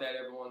 Sorry about that,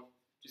 everyone.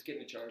 Just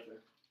getting the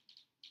charger.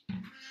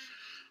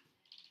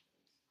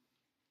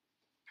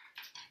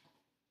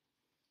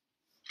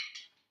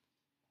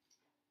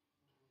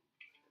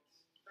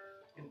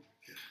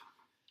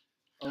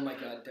 Oh my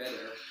God, dead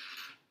air.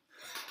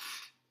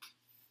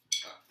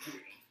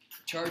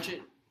 Charge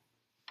it.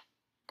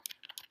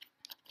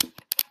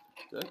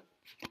 Good.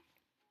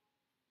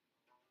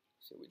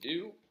 So we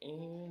do,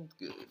 and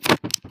good.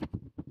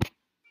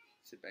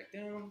 Sit back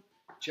down.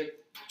 Check.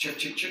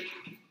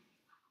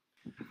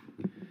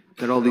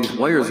 Got all these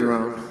wires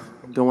around.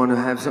 Don't want to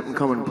have something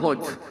come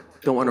unplugged.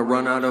 Don't want to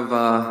run out of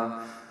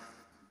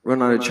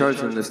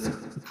charge on this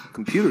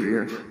computer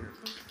here.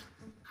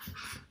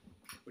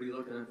 What are you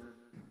looking at?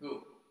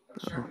 Who?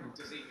 Sure.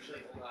 Does he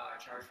usually hold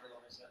charge for the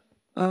whole set?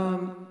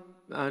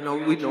 I know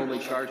we normally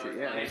charge it.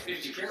 Yeah. It's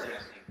 50%.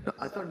 No,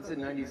 I thought it said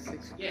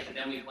 96. Yeah, but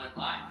then we went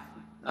live.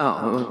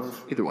 Oh,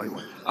 either way.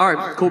 All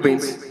right, cool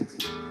beans.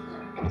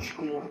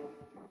 Cool.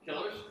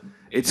 Killers?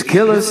 It's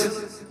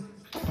Killers.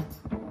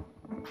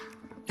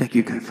 Thank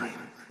you, Good Flame.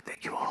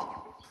 Thank you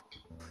all.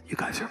 You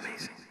guys are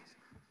amazing.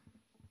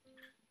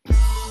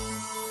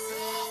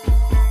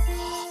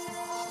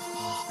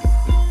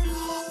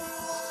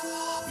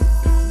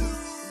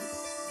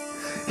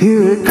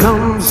 Here it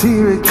comes,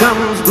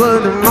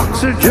 blood and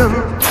oxygen,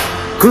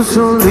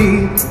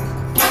 Kusali.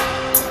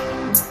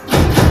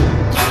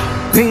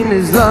 Pain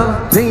is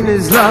love,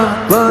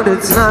 but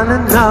it's not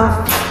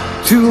enough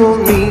to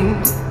hold me.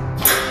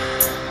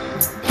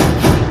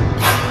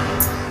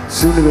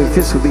 Soon every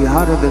fist will be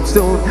harder than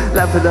stone.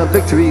 Laugh at the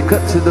victory,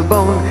 cut to the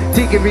bone.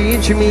 Take every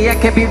inch of me, I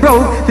can't be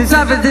broke. This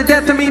life is the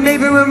death of me,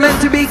 maybe we're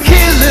meant to be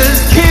killers,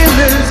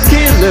 killers,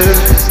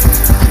 killers.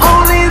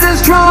 Only the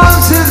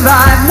strong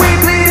survive, we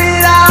bleed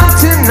it out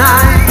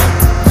tonight.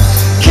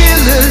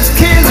 Killers,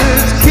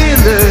 killers,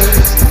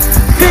 killers.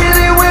 Feel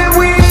it when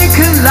we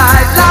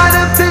collide, light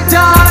up the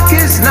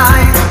darkest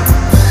night.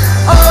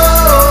 Oh,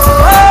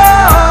 oh, oh,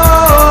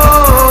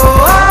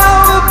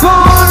 oh, we're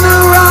born to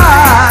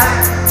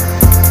ride.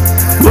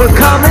 We're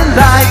coming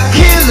like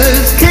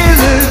killers,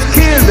 killers,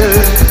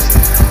 killers.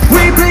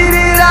 We bleed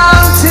it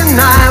out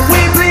tonight,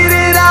 we bleed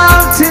it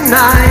out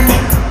tonight.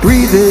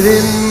 Breathe it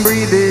in,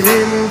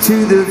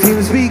 till the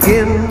fumes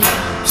begin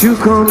to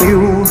calm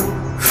you.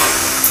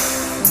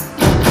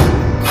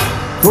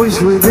 Voice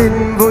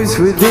within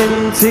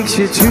takes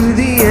you to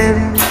the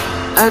end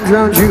and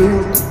drown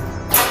you.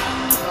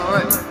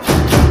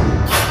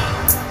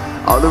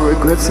 All the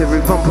regrets,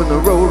 every bump on the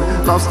road.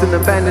 Lost and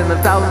abandoned,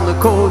 out in the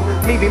cold.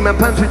 Maybe my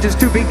plans were just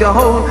too big to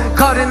hold.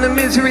 Caught in the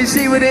misery,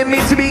 see what it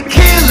means to be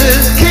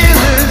killers,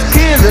 killers,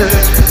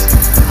 killers.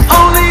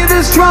 Only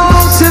the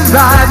strong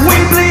survive, we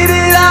bleed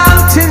it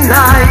out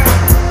tonight.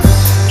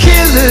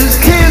 Killers,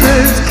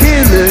 killers,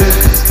 killers.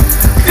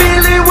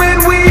 Feel it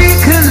when we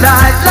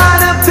collide,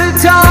 light up the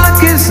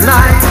darkest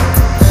night.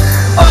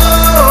 Oh,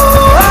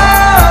 oh, oh,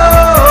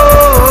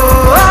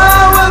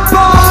 oh, we're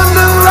born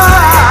to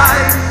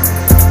ride.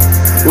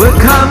 We're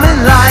coming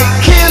like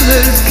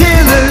killers,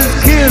 killers,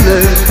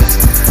 killers.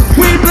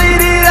 We bleed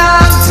it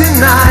out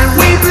tonight,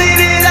 we bleed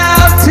it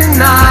out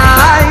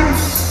tonight.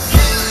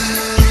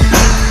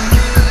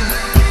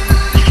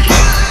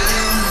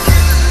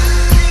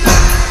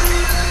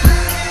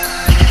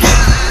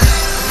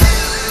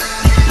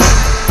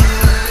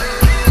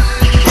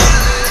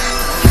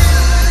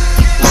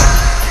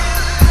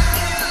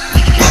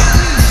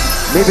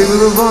 Maybe we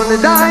were born to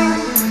die.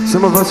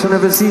 Some of us will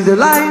never see the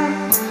light.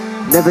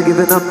 Never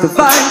giving up the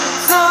fight.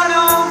 It's not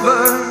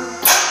over.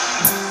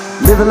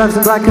 Living life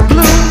in black and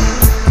blue.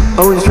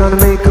 Always trying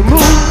to make a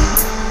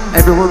move.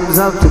 Everyone's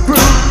out to prove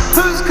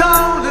who's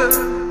colder.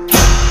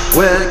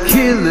 We're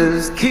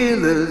killers,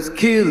 killers,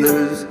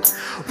 killers.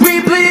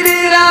 We bleed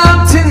it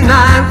out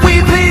tonight.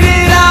 We bleed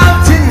it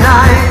out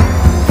tonight.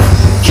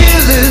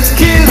 Killers,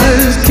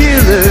 killers,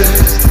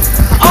 killers.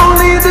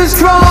 Only the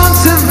strong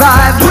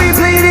survive. We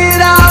bleed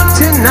it out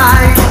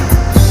tonight.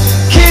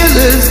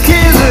 Killers,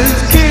 killers,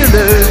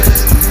 killers.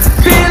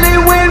 Feel it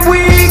when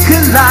we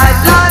collide,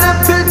 light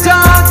up the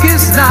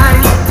darkest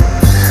night.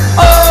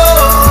 Oh,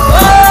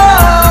 oh,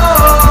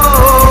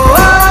 oh,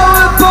 oh,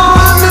 we're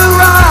born to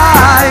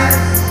ride.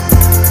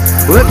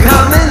 We're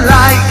coming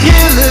like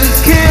killers,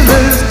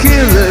 killers,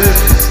 killers.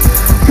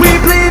 We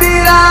bleed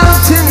it out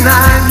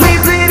tonight, we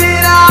bleed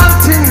it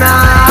out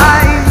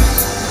tonight.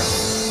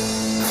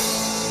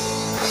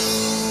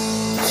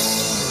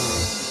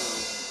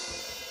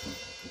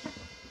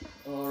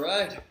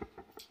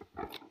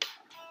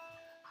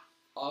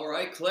 All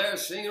right, Claire,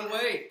 sing it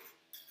away.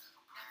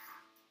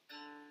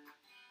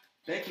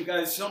 Thank you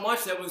guys so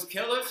much. That was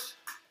Killers.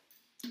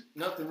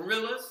 Nothing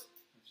Realers.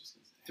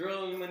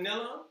 Thriller in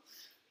Manila.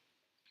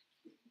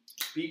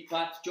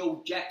 Beatbox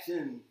Joe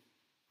Jackson.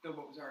 So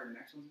what was our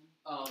next one?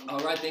 All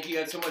right, thank you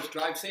guys so much.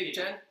 Drive safe,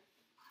 Jen.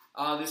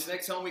 This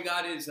next song we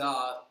got is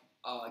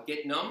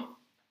Get Numb.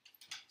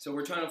 So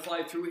we're trying to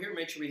fly through here,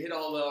 make sure we hit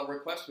all the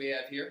requests we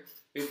have here.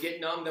 We have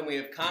Get Numb, then we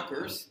have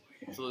Conquers.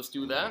 So let's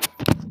do that.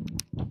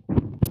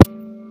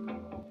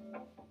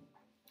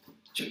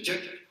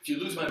 If you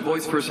lose my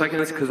Voice for a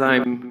second, it's because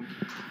I'm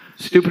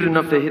stupid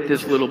enough to hit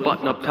this little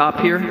button up top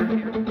here.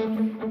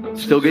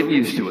 Still getting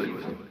used to it.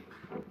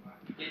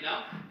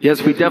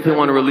 Yes, we definitely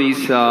want to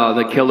release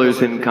the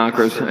Killers and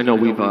Conquerors. I know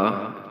we've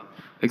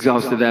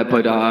exhausted that,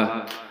 but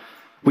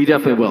we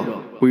definitely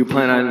will. We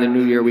plan on in the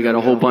new year. We got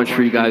a whole bunch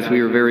for you guys.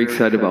 We were very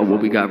excited about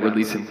what we got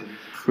releasing.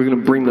 We're going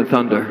to bring the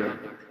thunder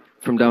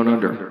from down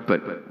under,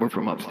 but we're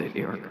from upstate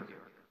New York.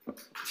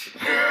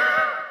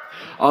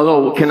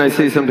 Although, can I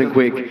say something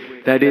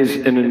quick? That is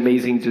an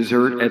amazing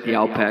dessert at the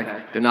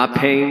Outback. They're not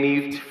paying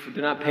me.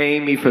 They're not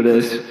paying me for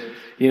this.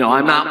 You know,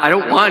 I'm not. I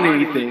don't want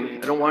anything.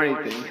 I don't want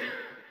anything.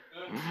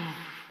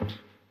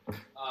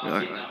 Here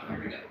we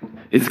go.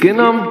 It's getting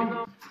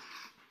them.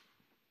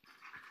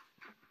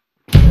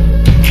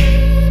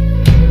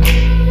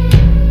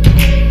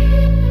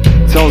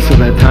 It's also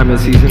that time of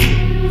season.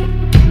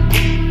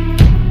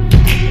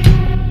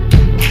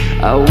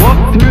 I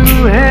walk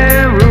through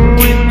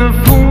heroin, the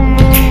full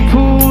moon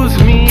pulls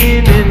me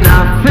in, and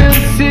I feel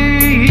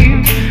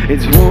safe.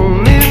 It's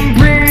warm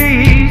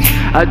embrace.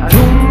 I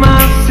told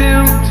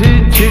myself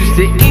just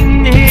to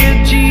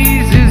inhale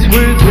Jesus'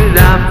 words, but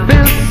I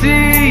felt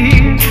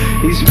safe.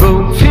 He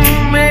spoke to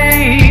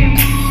me.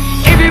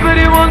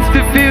 Everybody wants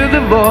to fill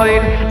the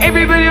void.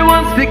 Everybody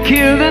wants to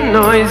kill the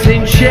noise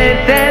and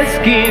shed their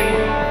skin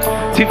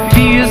to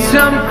feel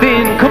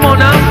something. Come on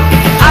now.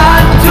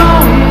 I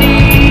don't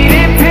need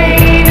it.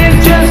 Pain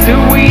is just a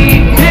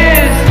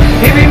weakness.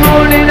 Every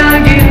morning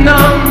I get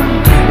numb.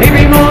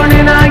 Every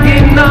morning I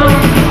get numb.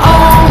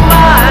 All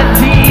my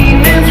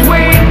demons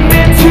wait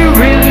me to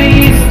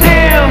release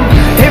them.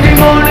 Every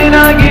morning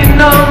I get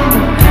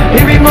numb.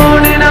 Every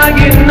morning I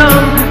get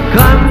numb.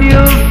 Climb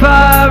your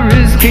fire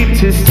escape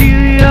to steal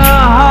your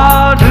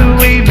heart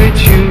away, but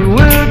you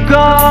were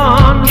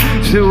gone,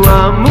 so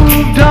I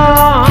moved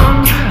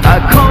on. I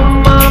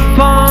called my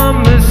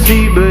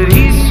pharmacy, but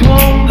he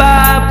swung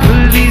by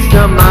police.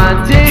 Now my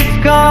day's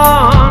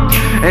gone,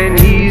 and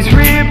he's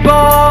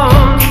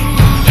reborn.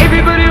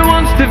 Everybody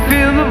wants to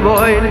fill the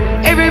void.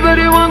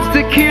 Everybody wants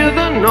to kill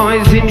the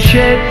noise and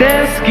shed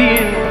their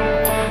skin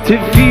to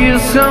feel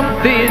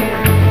something.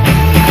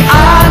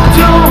 I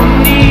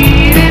don't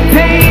need it.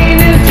 Pain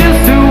is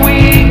just a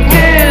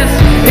weakness.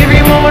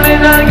 Every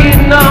morning I get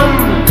numb.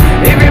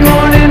 Every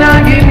morning I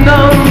get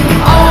numb.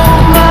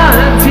 All my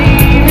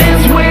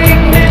demons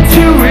wake me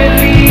to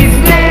release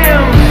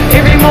them.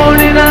 Every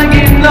morning I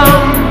get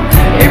numb.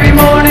 Every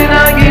morning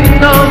I get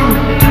numb.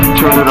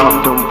 Turn it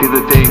off, don't feel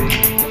the thing.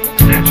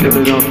 Turn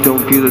it off,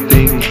 don't feel the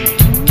thing.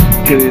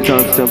 Till your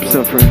thoughts stop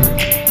suffering.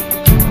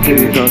 Till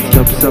your thoughts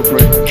stop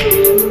suffering.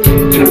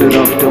 Turn it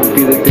off, don't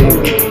feel the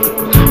thing.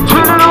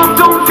 Turn it off,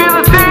 don't feel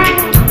a thing.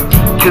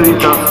 Till you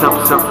don't stop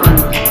suffering.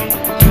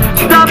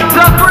 Stop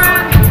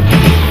suffering.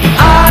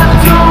 I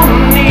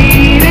don't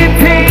need it.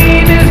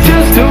 Pain is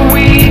just a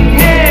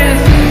weakness.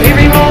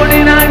 Every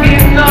morning I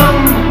get numb.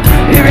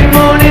 Every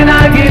morning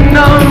I get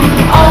numb.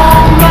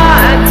 All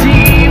my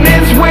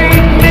demons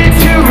wait me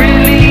to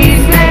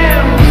release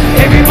them.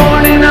 Every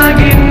morning I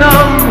get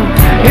numb.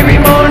 Every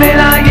morning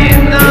I get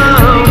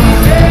numb.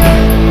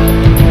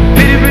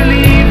 Better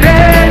believe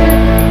it.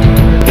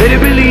 Better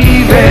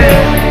believe it.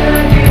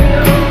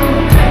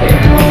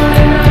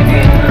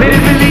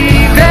 Better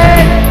believe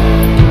it.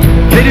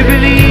 Better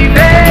believe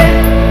it.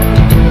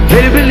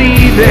 Better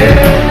believe it.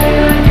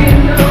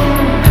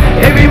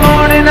 Every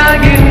morning I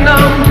get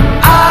numb.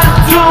 I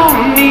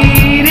don't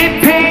need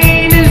it.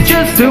 Pain is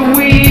just a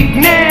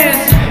weakness.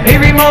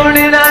 Every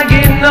morning I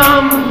get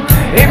numb.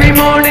 Every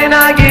morning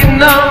I get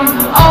numb.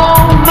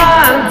 All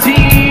my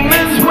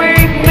demons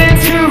wake me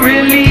to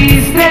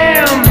release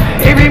them.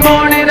 Every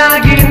morning I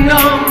get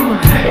numb.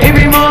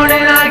 Every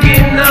morning I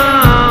get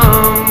numb.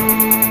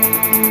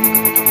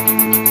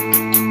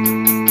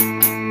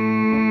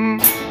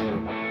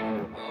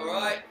 All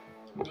right.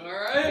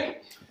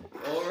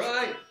 All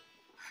right.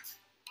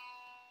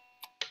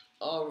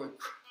 All right.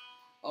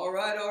 All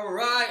right. All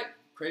right.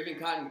 Craving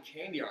cotton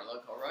candy, I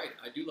like. All right.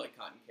 I do like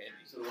cotton candy.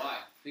 So do I.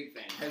 Big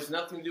fan. Has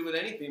nothing to do with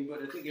anything,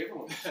 but I think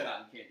everyone likes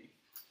cotton candy.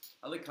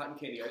 I like cotton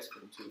candy ice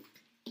cream too.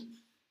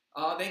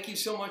 Thank you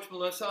so much,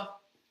 Melissa.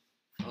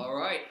 All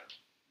right.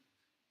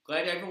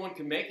 Glad everyone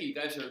can make it. You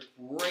guys are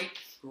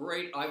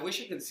great. I wish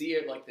you could see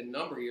it, like the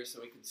number here,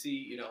 so we could see,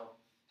 you know,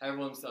 how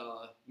everyone's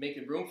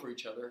making room for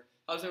each other.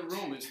 How's that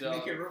room? Is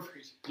Making room for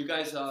each you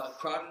guys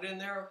crowded in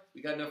there?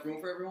 We got enough room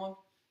for everyone?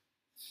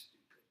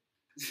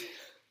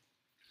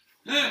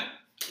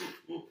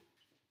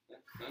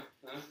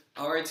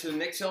 All right, so the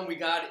next song we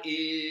got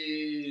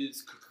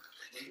is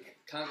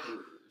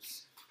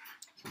Conquerors.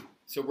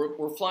 So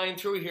we're flying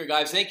through here,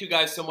 guys. Thank you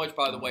guys so much,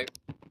 by the way.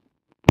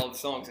 All the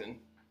songs in.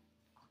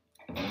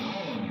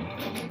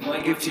 My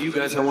gift to you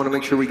guys, I want to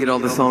make sure we get all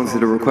the songs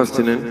that are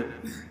requested in,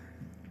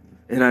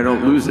 and I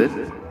don't lose it.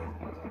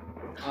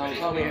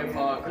 Probably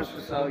have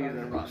Christmas Values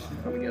and Rust.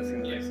 I'm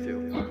guessing the next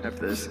two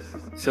after this.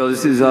 So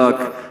this is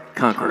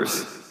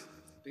Conquerors.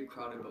 Big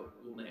crowd, but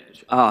we'll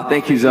manage.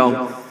 Thank you,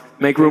 Zoe.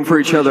 Make room for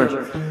each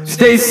other.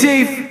 Stay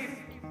safe.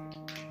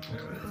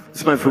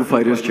 It's my Foo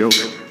Fighters joke.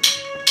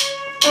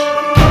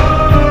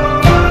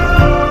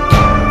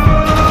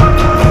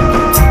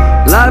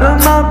 Light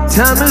 'em up,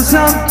 time is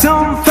up,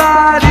 don't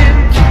fight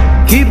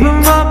it. Keep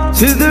 'em up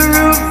till the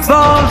roof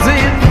falls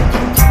in.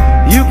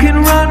 You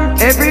can run,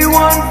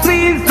 everyone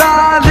flees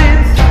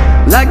violence.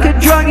 Like a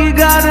drug, you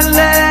gotta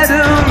let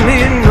 'em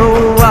in.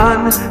 Oh,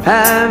 what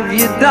have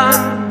you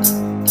done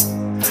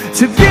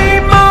to be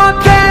more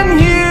than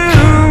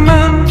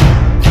human?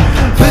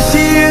 First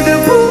you hear the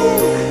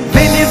boom,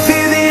 then you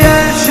feel the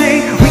earth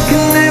shake. We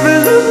can never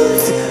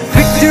lose,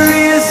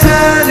 victory is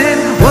certain.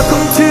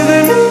 Welcome to the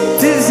new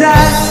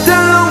disaster.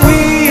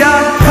 We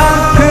are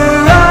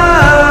conquerors,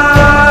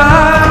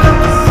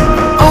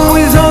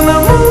 always on the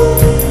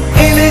move,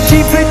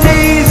 energy for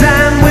days.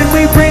 And when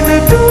we bring the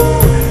doom,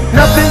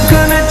 nothing's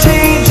gonna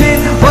change it.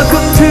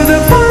 Welcome to the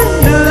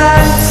final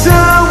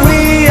answer. We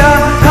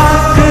are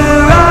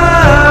conquerors.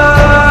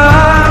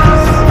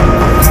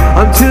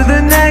 Until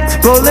the next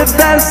bullet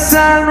fest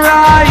and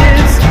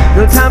riots.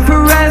 No time for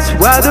rest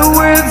while the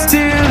world's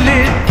still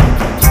lit.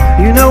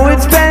 You know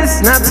it's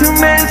best not to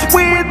mess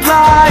with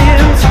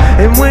lions.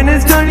 And when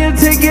it's done, you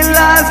take your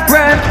last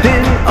breath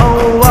in.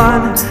 Oh,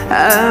 what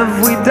have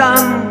we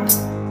done?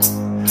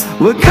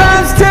 We're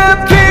cursed to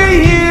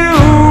be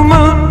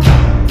human.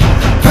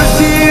 First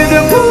you hear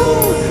the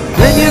boom,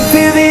 then you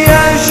feel the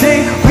earth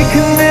shake. We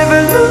can never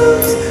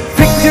lose,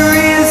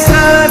 victory is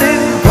certain.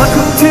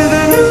 Welcome to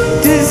the new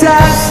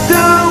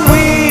disaster.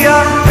 We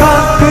are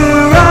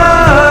conquerors,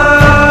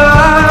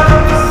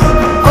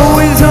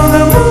 always on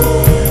the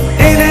move,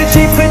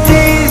 energy for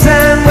days.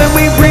 And when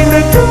we bring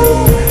the doom,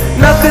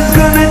 nothing's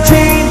gonna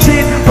change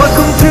it.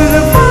 Welcome to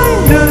the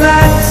final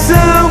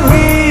answer.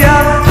 We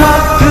are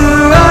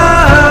conquerors.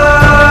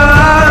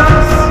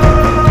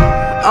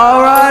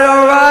 All right,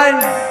 all right.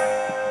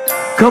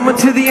 Coming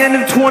to the end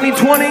of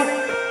 2020.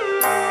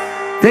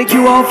 Thank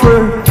you all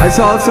I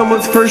saw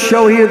someone's first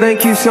show here.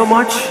 Thank you so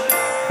much.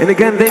 And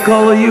again, thank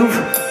all of you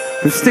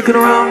for sticking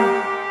around.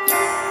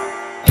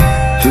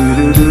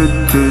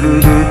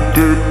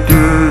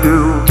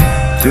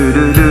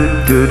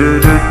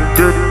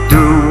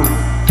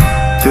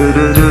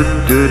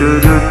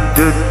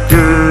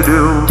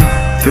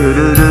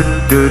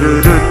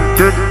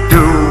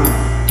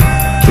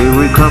 Here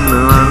we come to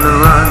run the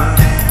run.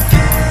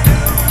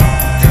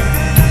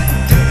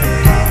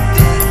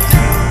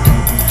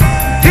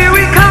 Here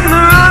we come to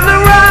run the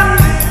run.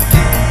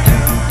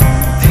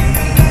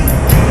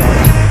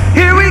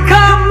 Here we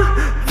come.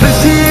 First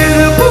you hear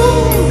the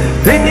boom,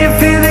 then you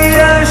feel the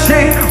earth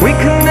shake. We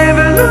can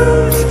never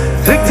lose,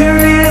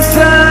 victory is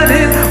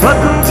certain.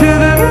 Welcome to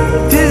the new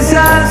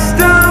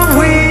disaster.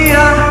 We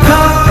are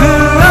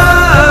conquerors,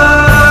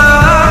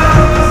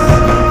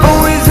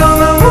 always on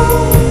the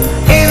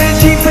move,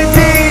 energy for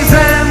days.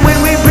 And when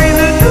we bring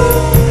the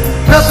doom,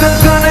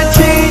 nothing's gonna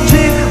change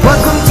it.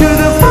 Welcome to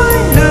the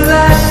final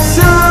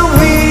answer.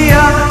 We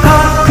are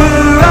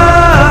conquerors.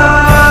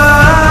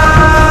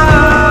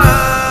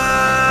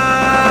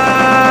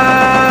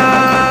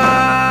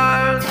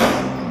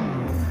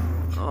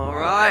 All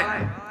right.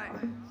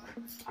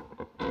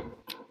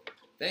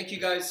 Thank you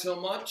guys so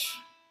much.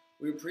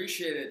 We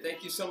appreciate it.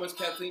 Thank you so much,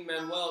 Kathleen,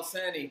 Manuel,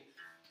 Sandy.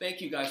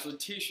 Thank you guys,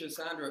 Letitia,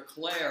 Sandra,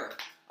 Claire.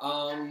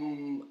 I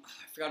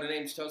forgot her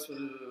name. Starts with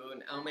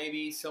an L,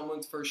 maybe.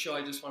 Someone's first show.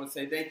 I just want to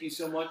say thank you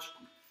so much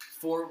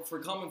for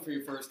coming for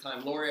your first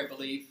time. Lori, I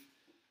believe.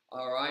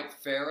 All right,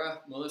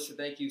 Farah, Melissa,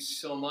 thank you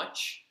so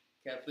much.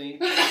 Kathleen,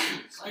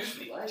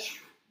 bless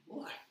you.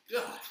 Oh my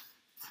God.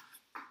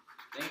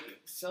 Thank you.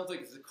 Sounds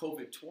like it's a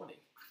COVID-20.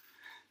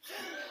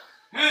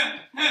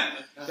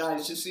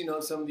 Guys, just so you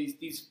know, some of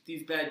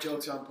these bad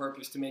jokes are on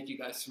purpose to make you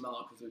guys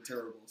smile because they're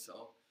terrible.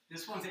 So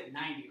This one's at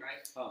 90,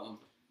 right?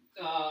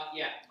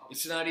 Yeah.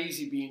 it's not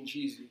easy being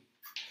cheesy.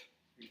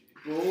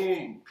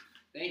 Boom.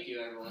 Thank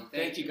you, everyone.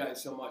 Thank you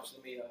guys so much.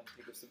 Let me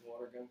take a sip of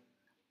water again.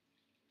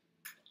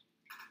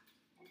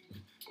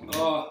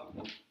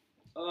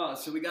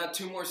 So we got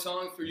 2 more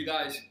songs for you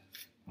guys.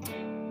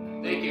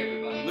 Thank you,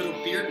 everybody. A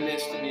little beard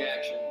mist in the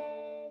action.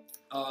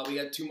 We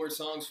got 2 more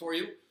songs for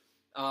you.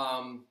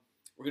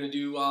 We're gonna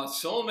do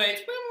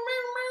Soulmates.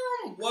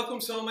 Welcome,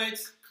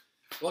 Soulmates.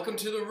 Welcome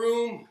to the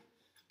room,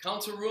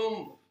 council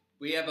room.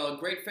 We have a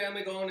great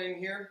family going in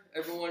here.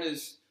 Everyone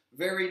is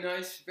very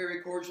nice,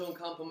 very cordial and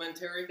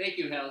complimentary. Thank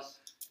you, Hells.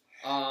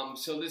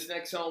 So this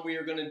next song we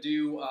are gonna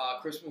do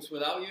Christmas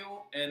Without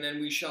You, and then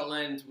we shall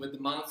end with the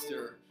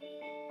monster,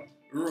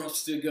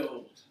 Rusted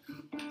Gold.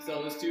 So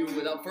let's do,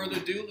 without further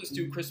ado, let's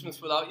do Christmas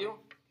Without You.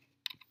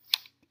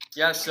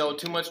 Yes, so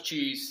too much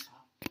cheese.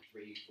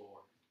 3, 4.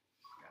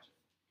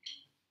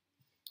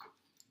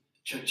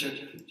 Check, check.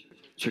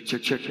 Check,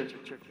 check, check.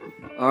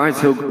 All right,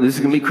 so this is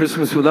going to be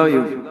Christmas Without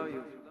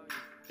You.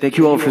 Thank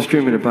you all for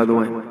streaming it, by the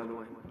way.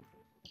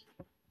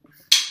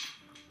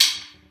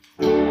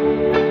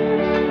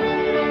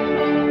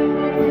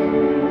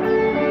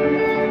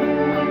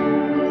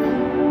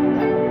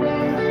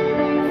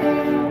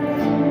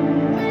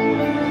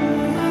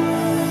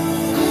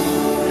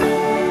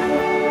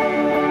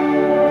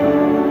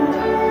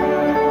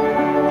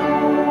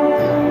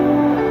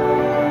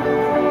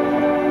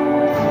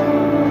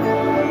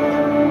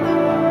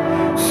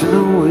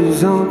 Snow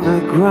is on the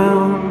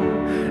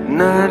ground,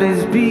 night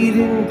is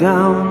beating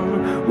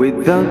down.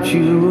 Without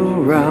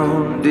you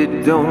around,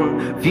 it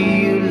don't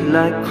feel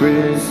like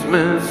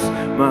Christmas.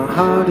 My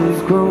heart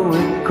is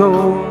growing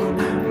cold,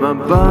 my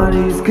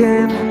body's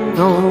getting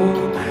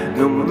old.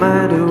 No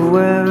matter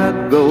where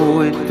I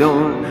go, it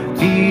don't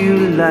feel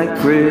like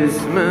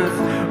Christmas.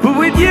 But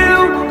with you,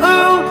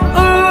 ooh,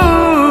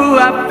 ooh,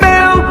 I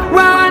fell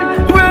right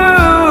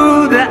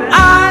through the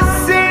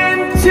ice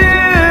into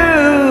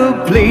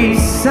a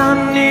place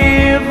I've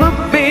never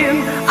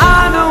been.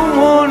 I don't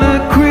want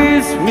a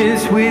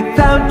Christmas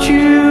without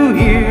you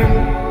here.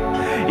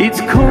 It's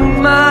cold,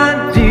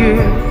 my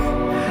dear,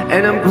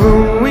 and I'm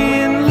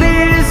growing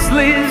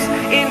listless,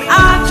 and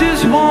I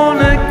just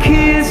wanna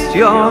kiss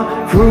your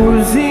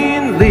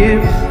frozen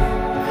lips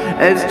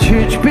as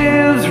church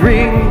bells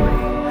ring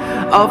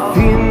off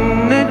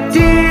in the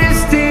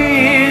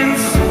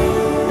distance.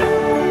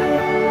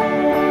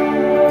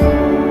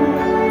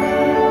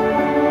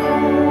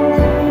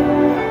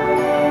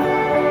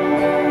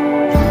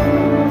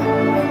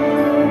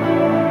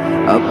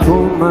 I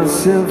pull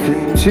myself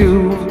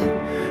into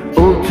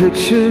old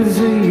pictures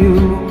of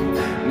you.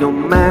 No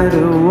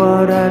matter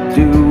what I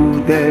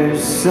do,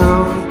 there's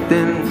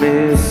something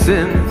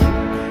missing.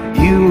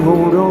 You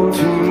hold on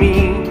to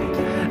me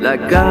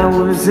like I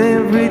was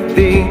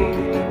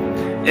everything,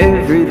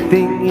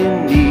 everything you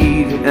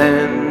need,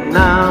 and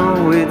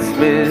now it's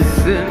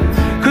missing.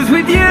 'Cause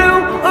with you,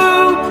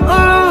 ooh,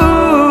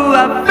 ooh,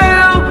 I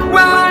fell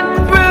right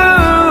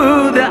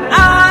through the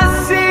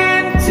ice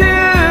into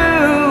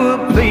a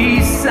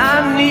place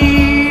I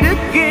need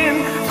again.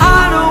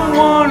 I don't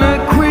want a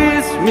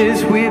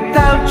Christmas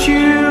without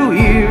you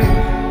here.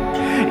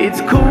 It's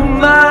cold,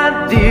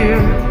 my dear,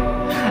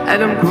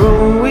 and I'm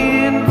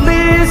growing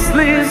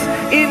listless,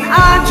 and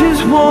I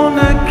just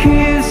wanna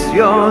kiss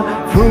your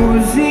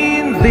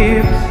frozen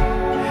lips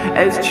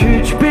as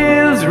church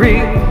bells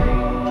ring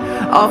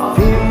off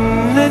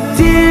in the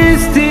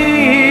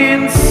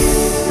distance.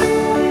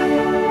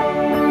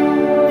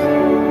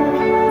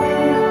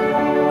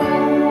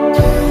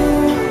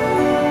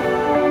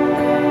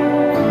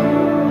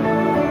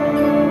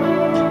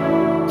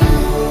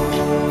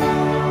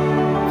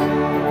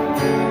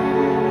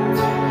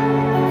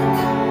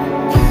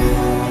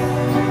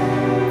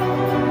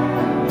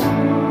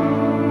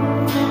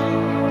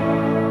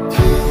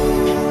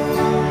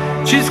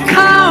 Just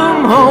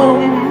come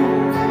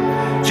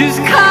home, just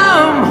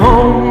come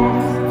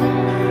home,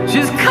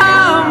 just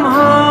come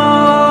home.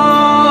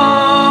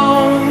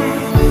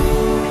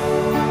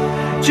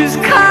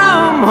 Just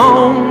come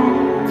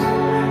home,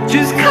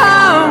 just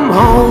come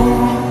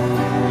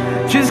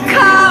home, just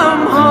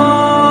come home.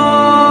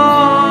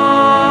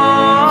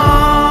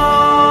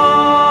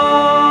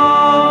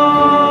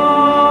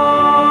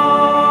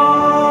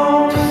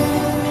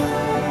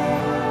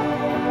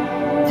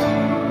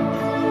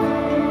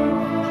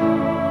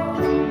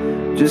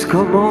 Just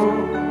come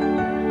home,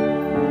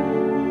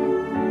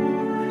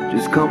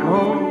 just come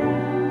home.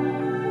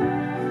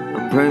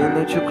 I'm praying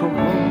that you come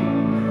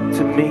home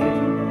to me.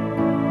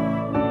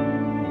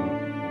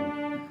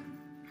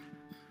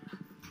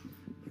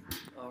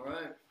 All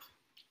right.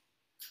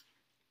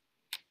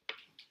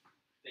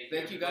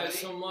 Thank you guys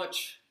so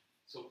much.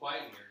 So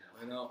quiet in here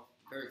now. I know,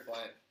 very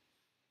quiet.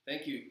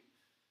 Thank you.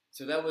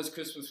 So that was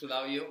Christmas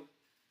Without You.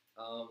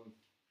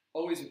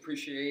 Always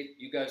appreciate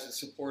you guys'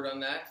 support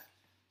on that.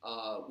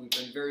 We've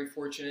been very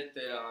fortunate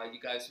that you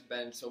guys have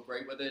been so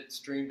great with it,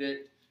 streamed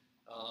it.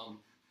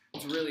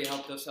 It's really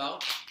helped us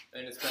out,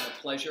 and it's been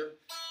a pleasure.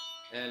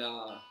 And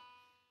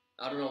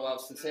I don't know what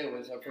else to say. It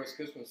was our first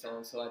Christmas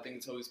song, so I think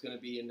it's always going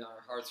to be in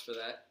our hearts for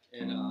that.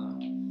 And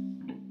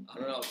I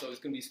don't know, it's always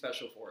going to be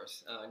special for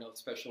us. I know it's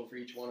special for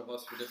each one of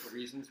us for different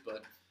reasons,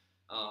 but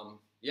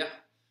yeah,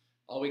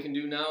 all we can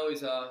do now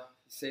is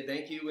say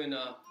thank you, and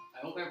I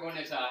hope everyone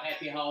has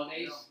happy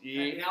holidays.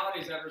 Yeah. Happy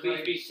holidays,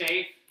 everybody. Please be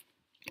safe.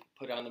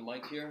 Put on the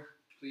mic here.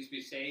 Please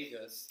be safe.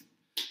 Yes.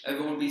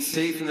 Everyone be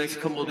safe the next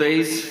couple of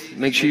days.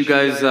 Make sure you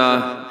guys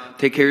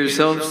take care of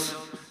yourselves.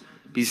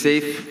 Be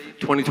safe.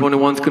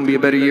 2021 is going to be a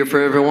better year for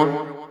everyone.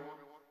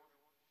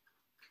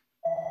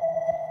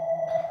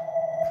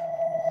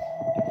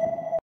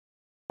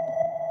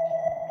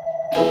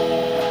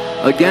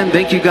 Again,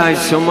 thank you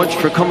guys so much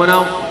for coming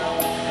out.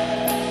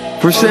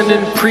 For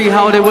sending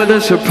pre-holiday with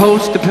us or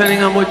post,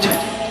 depending on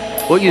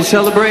what you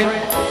celebrate.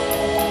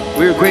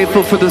 We're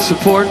grateful for the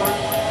support.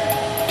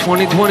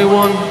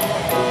 2021.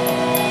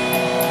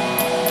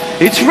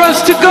 It's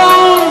Russ to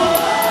go.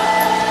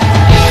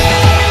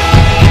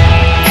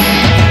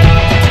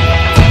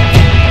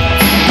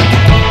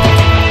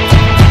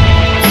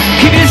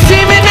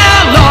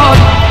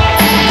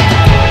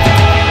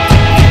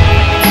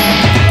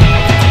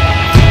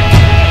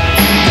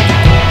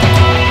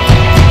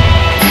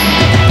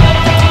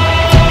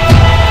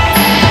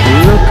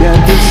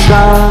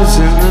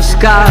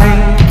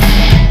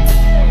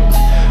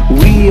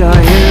 We are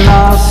here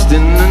lost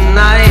in the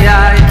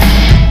night,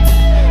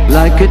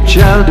 like a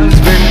child who's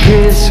been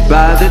kissed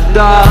by the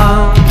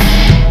dawn.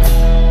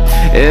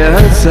 It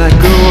hurts like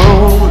a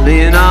hole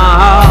in our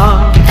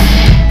heart.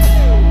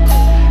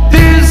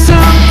 There's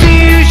something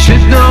you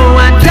should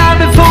know. I died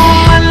before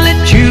I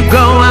let you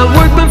go. I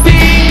worked my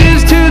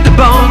fingers to the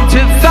bone to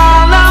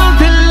follow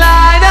the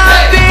light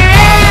of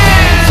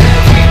this.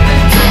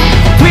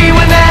 We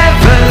will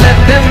never let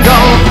them go.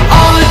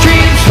 All the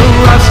dreams for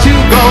us to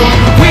go.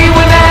 We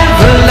will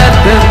never let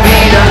them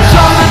beat us.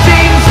 All the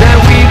things that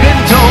we've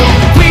been told.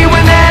 We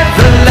will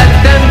never let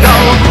them go.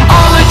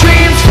 All the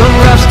dreams for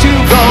us to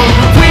go.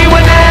 We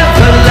will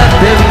never let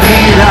them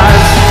beat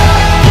us.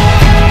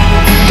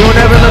 Don't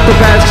ever let the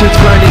bastards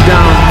grind you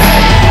down.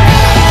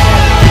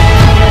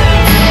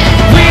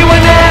 We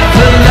will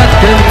never let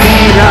them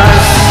beat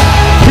us.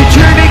 The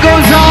journey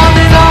goes on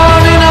and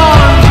on and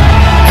on.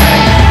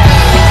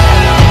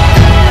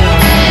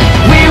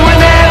 We will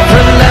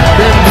never let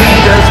them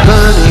beat us.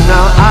 Burning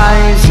our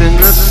eyes in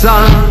the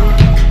sun.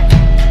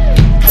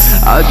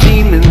 Our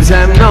demons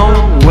have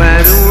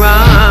nowhere to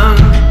run.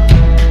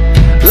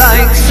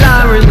 Like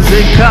sirens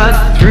that cut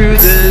through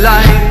the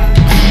light.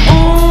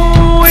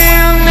 Oh,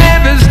 we'll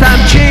never stop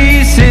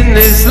chasing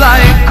this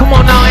light. Come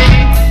on now,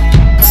 Andy.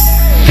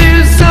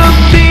 There's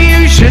something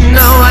you should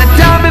know. I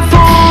died before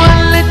I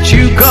let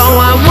you go.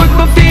 I worked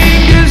my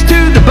fingers to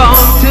the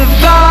bone to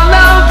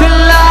follow the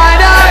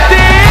light of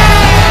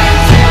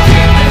this.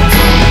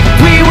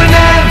 We will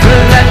never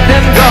let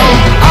them go.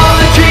 All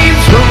the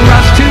dreams for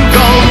us to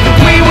go.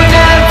 We will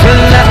never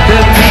let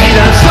them beat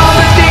us. All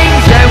the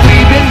things that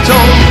we've been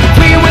told.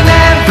 We will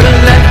never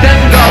let them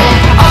go.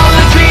 All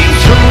the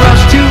dreams for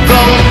us to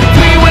go.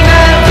 We will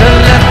never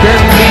let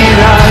them beat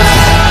us.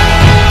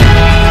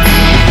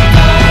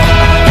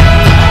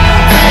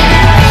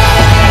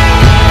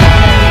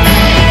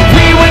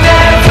 We will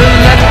never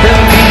let them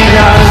beat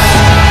us.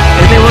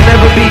 And they will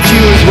never beat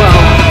you as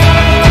well.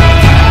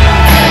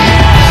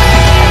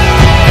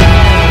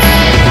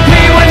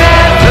 We will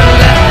never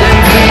let them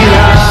beat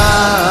us.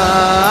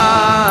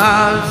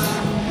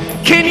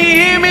 Can you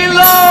hear me,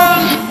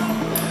 Lord?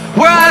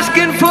 We're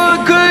asking for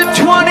a good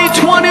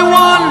 2021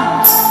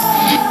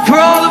 for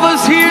all of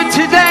us here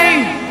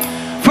today,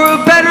 for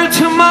a better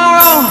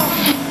tomorrow.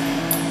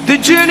 The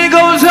journey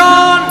goes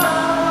on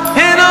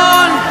and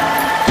on.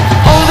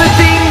 All the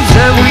things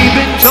that we've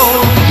been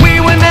told,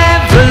 we will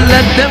never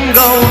let them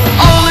go.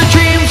 All the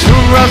dreams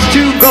for us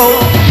to go.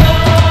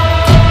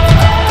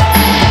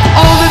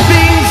 All the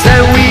things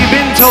that we've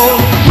been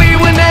told, we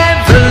will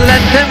never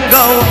let them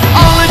go.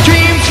 All the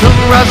dreams for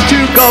us to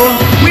go.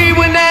 We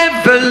will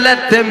never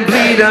let them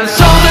bleed us.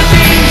 All the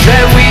things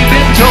that we've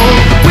been told,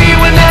 we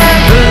will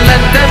never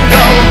let them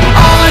go.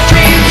 All the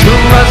dreams for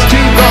us to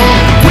go.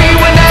 We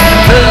will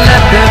never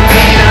let them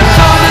bleed us.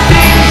 All the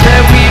things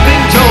that we've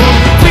been told,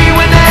 we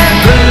will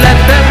never let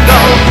them go.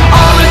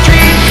 All the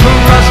dreams for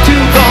us to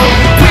go.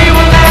 We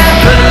will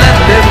never let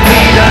them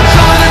bleed us.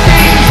 All the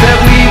things that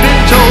we've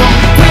been told,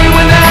 we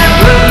will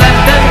never let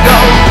them go.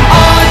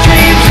 All the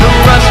dreams for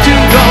us to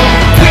go.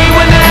 We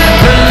will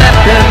never let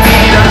them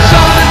beat us.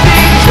 All the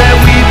things that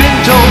we've been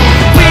told,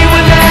 we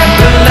will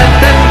never let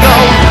them go.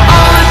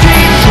 All the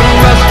dreams for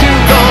us to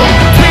go.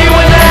 We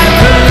will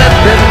never let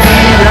them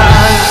beat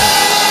us.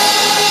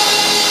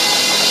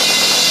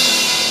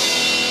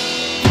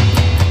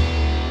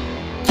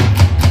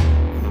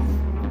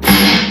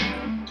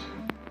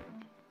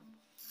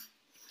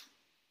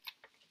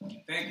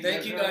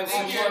 Thank you guys so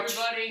Thank you, much.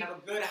 everybody. Have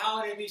a good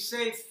holiday. Be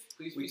safe.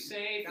 Please be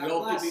safe. We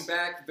hope to be bless.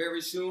 back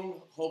very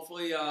soon,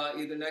 hopefully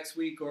either next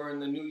week or in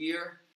the new year.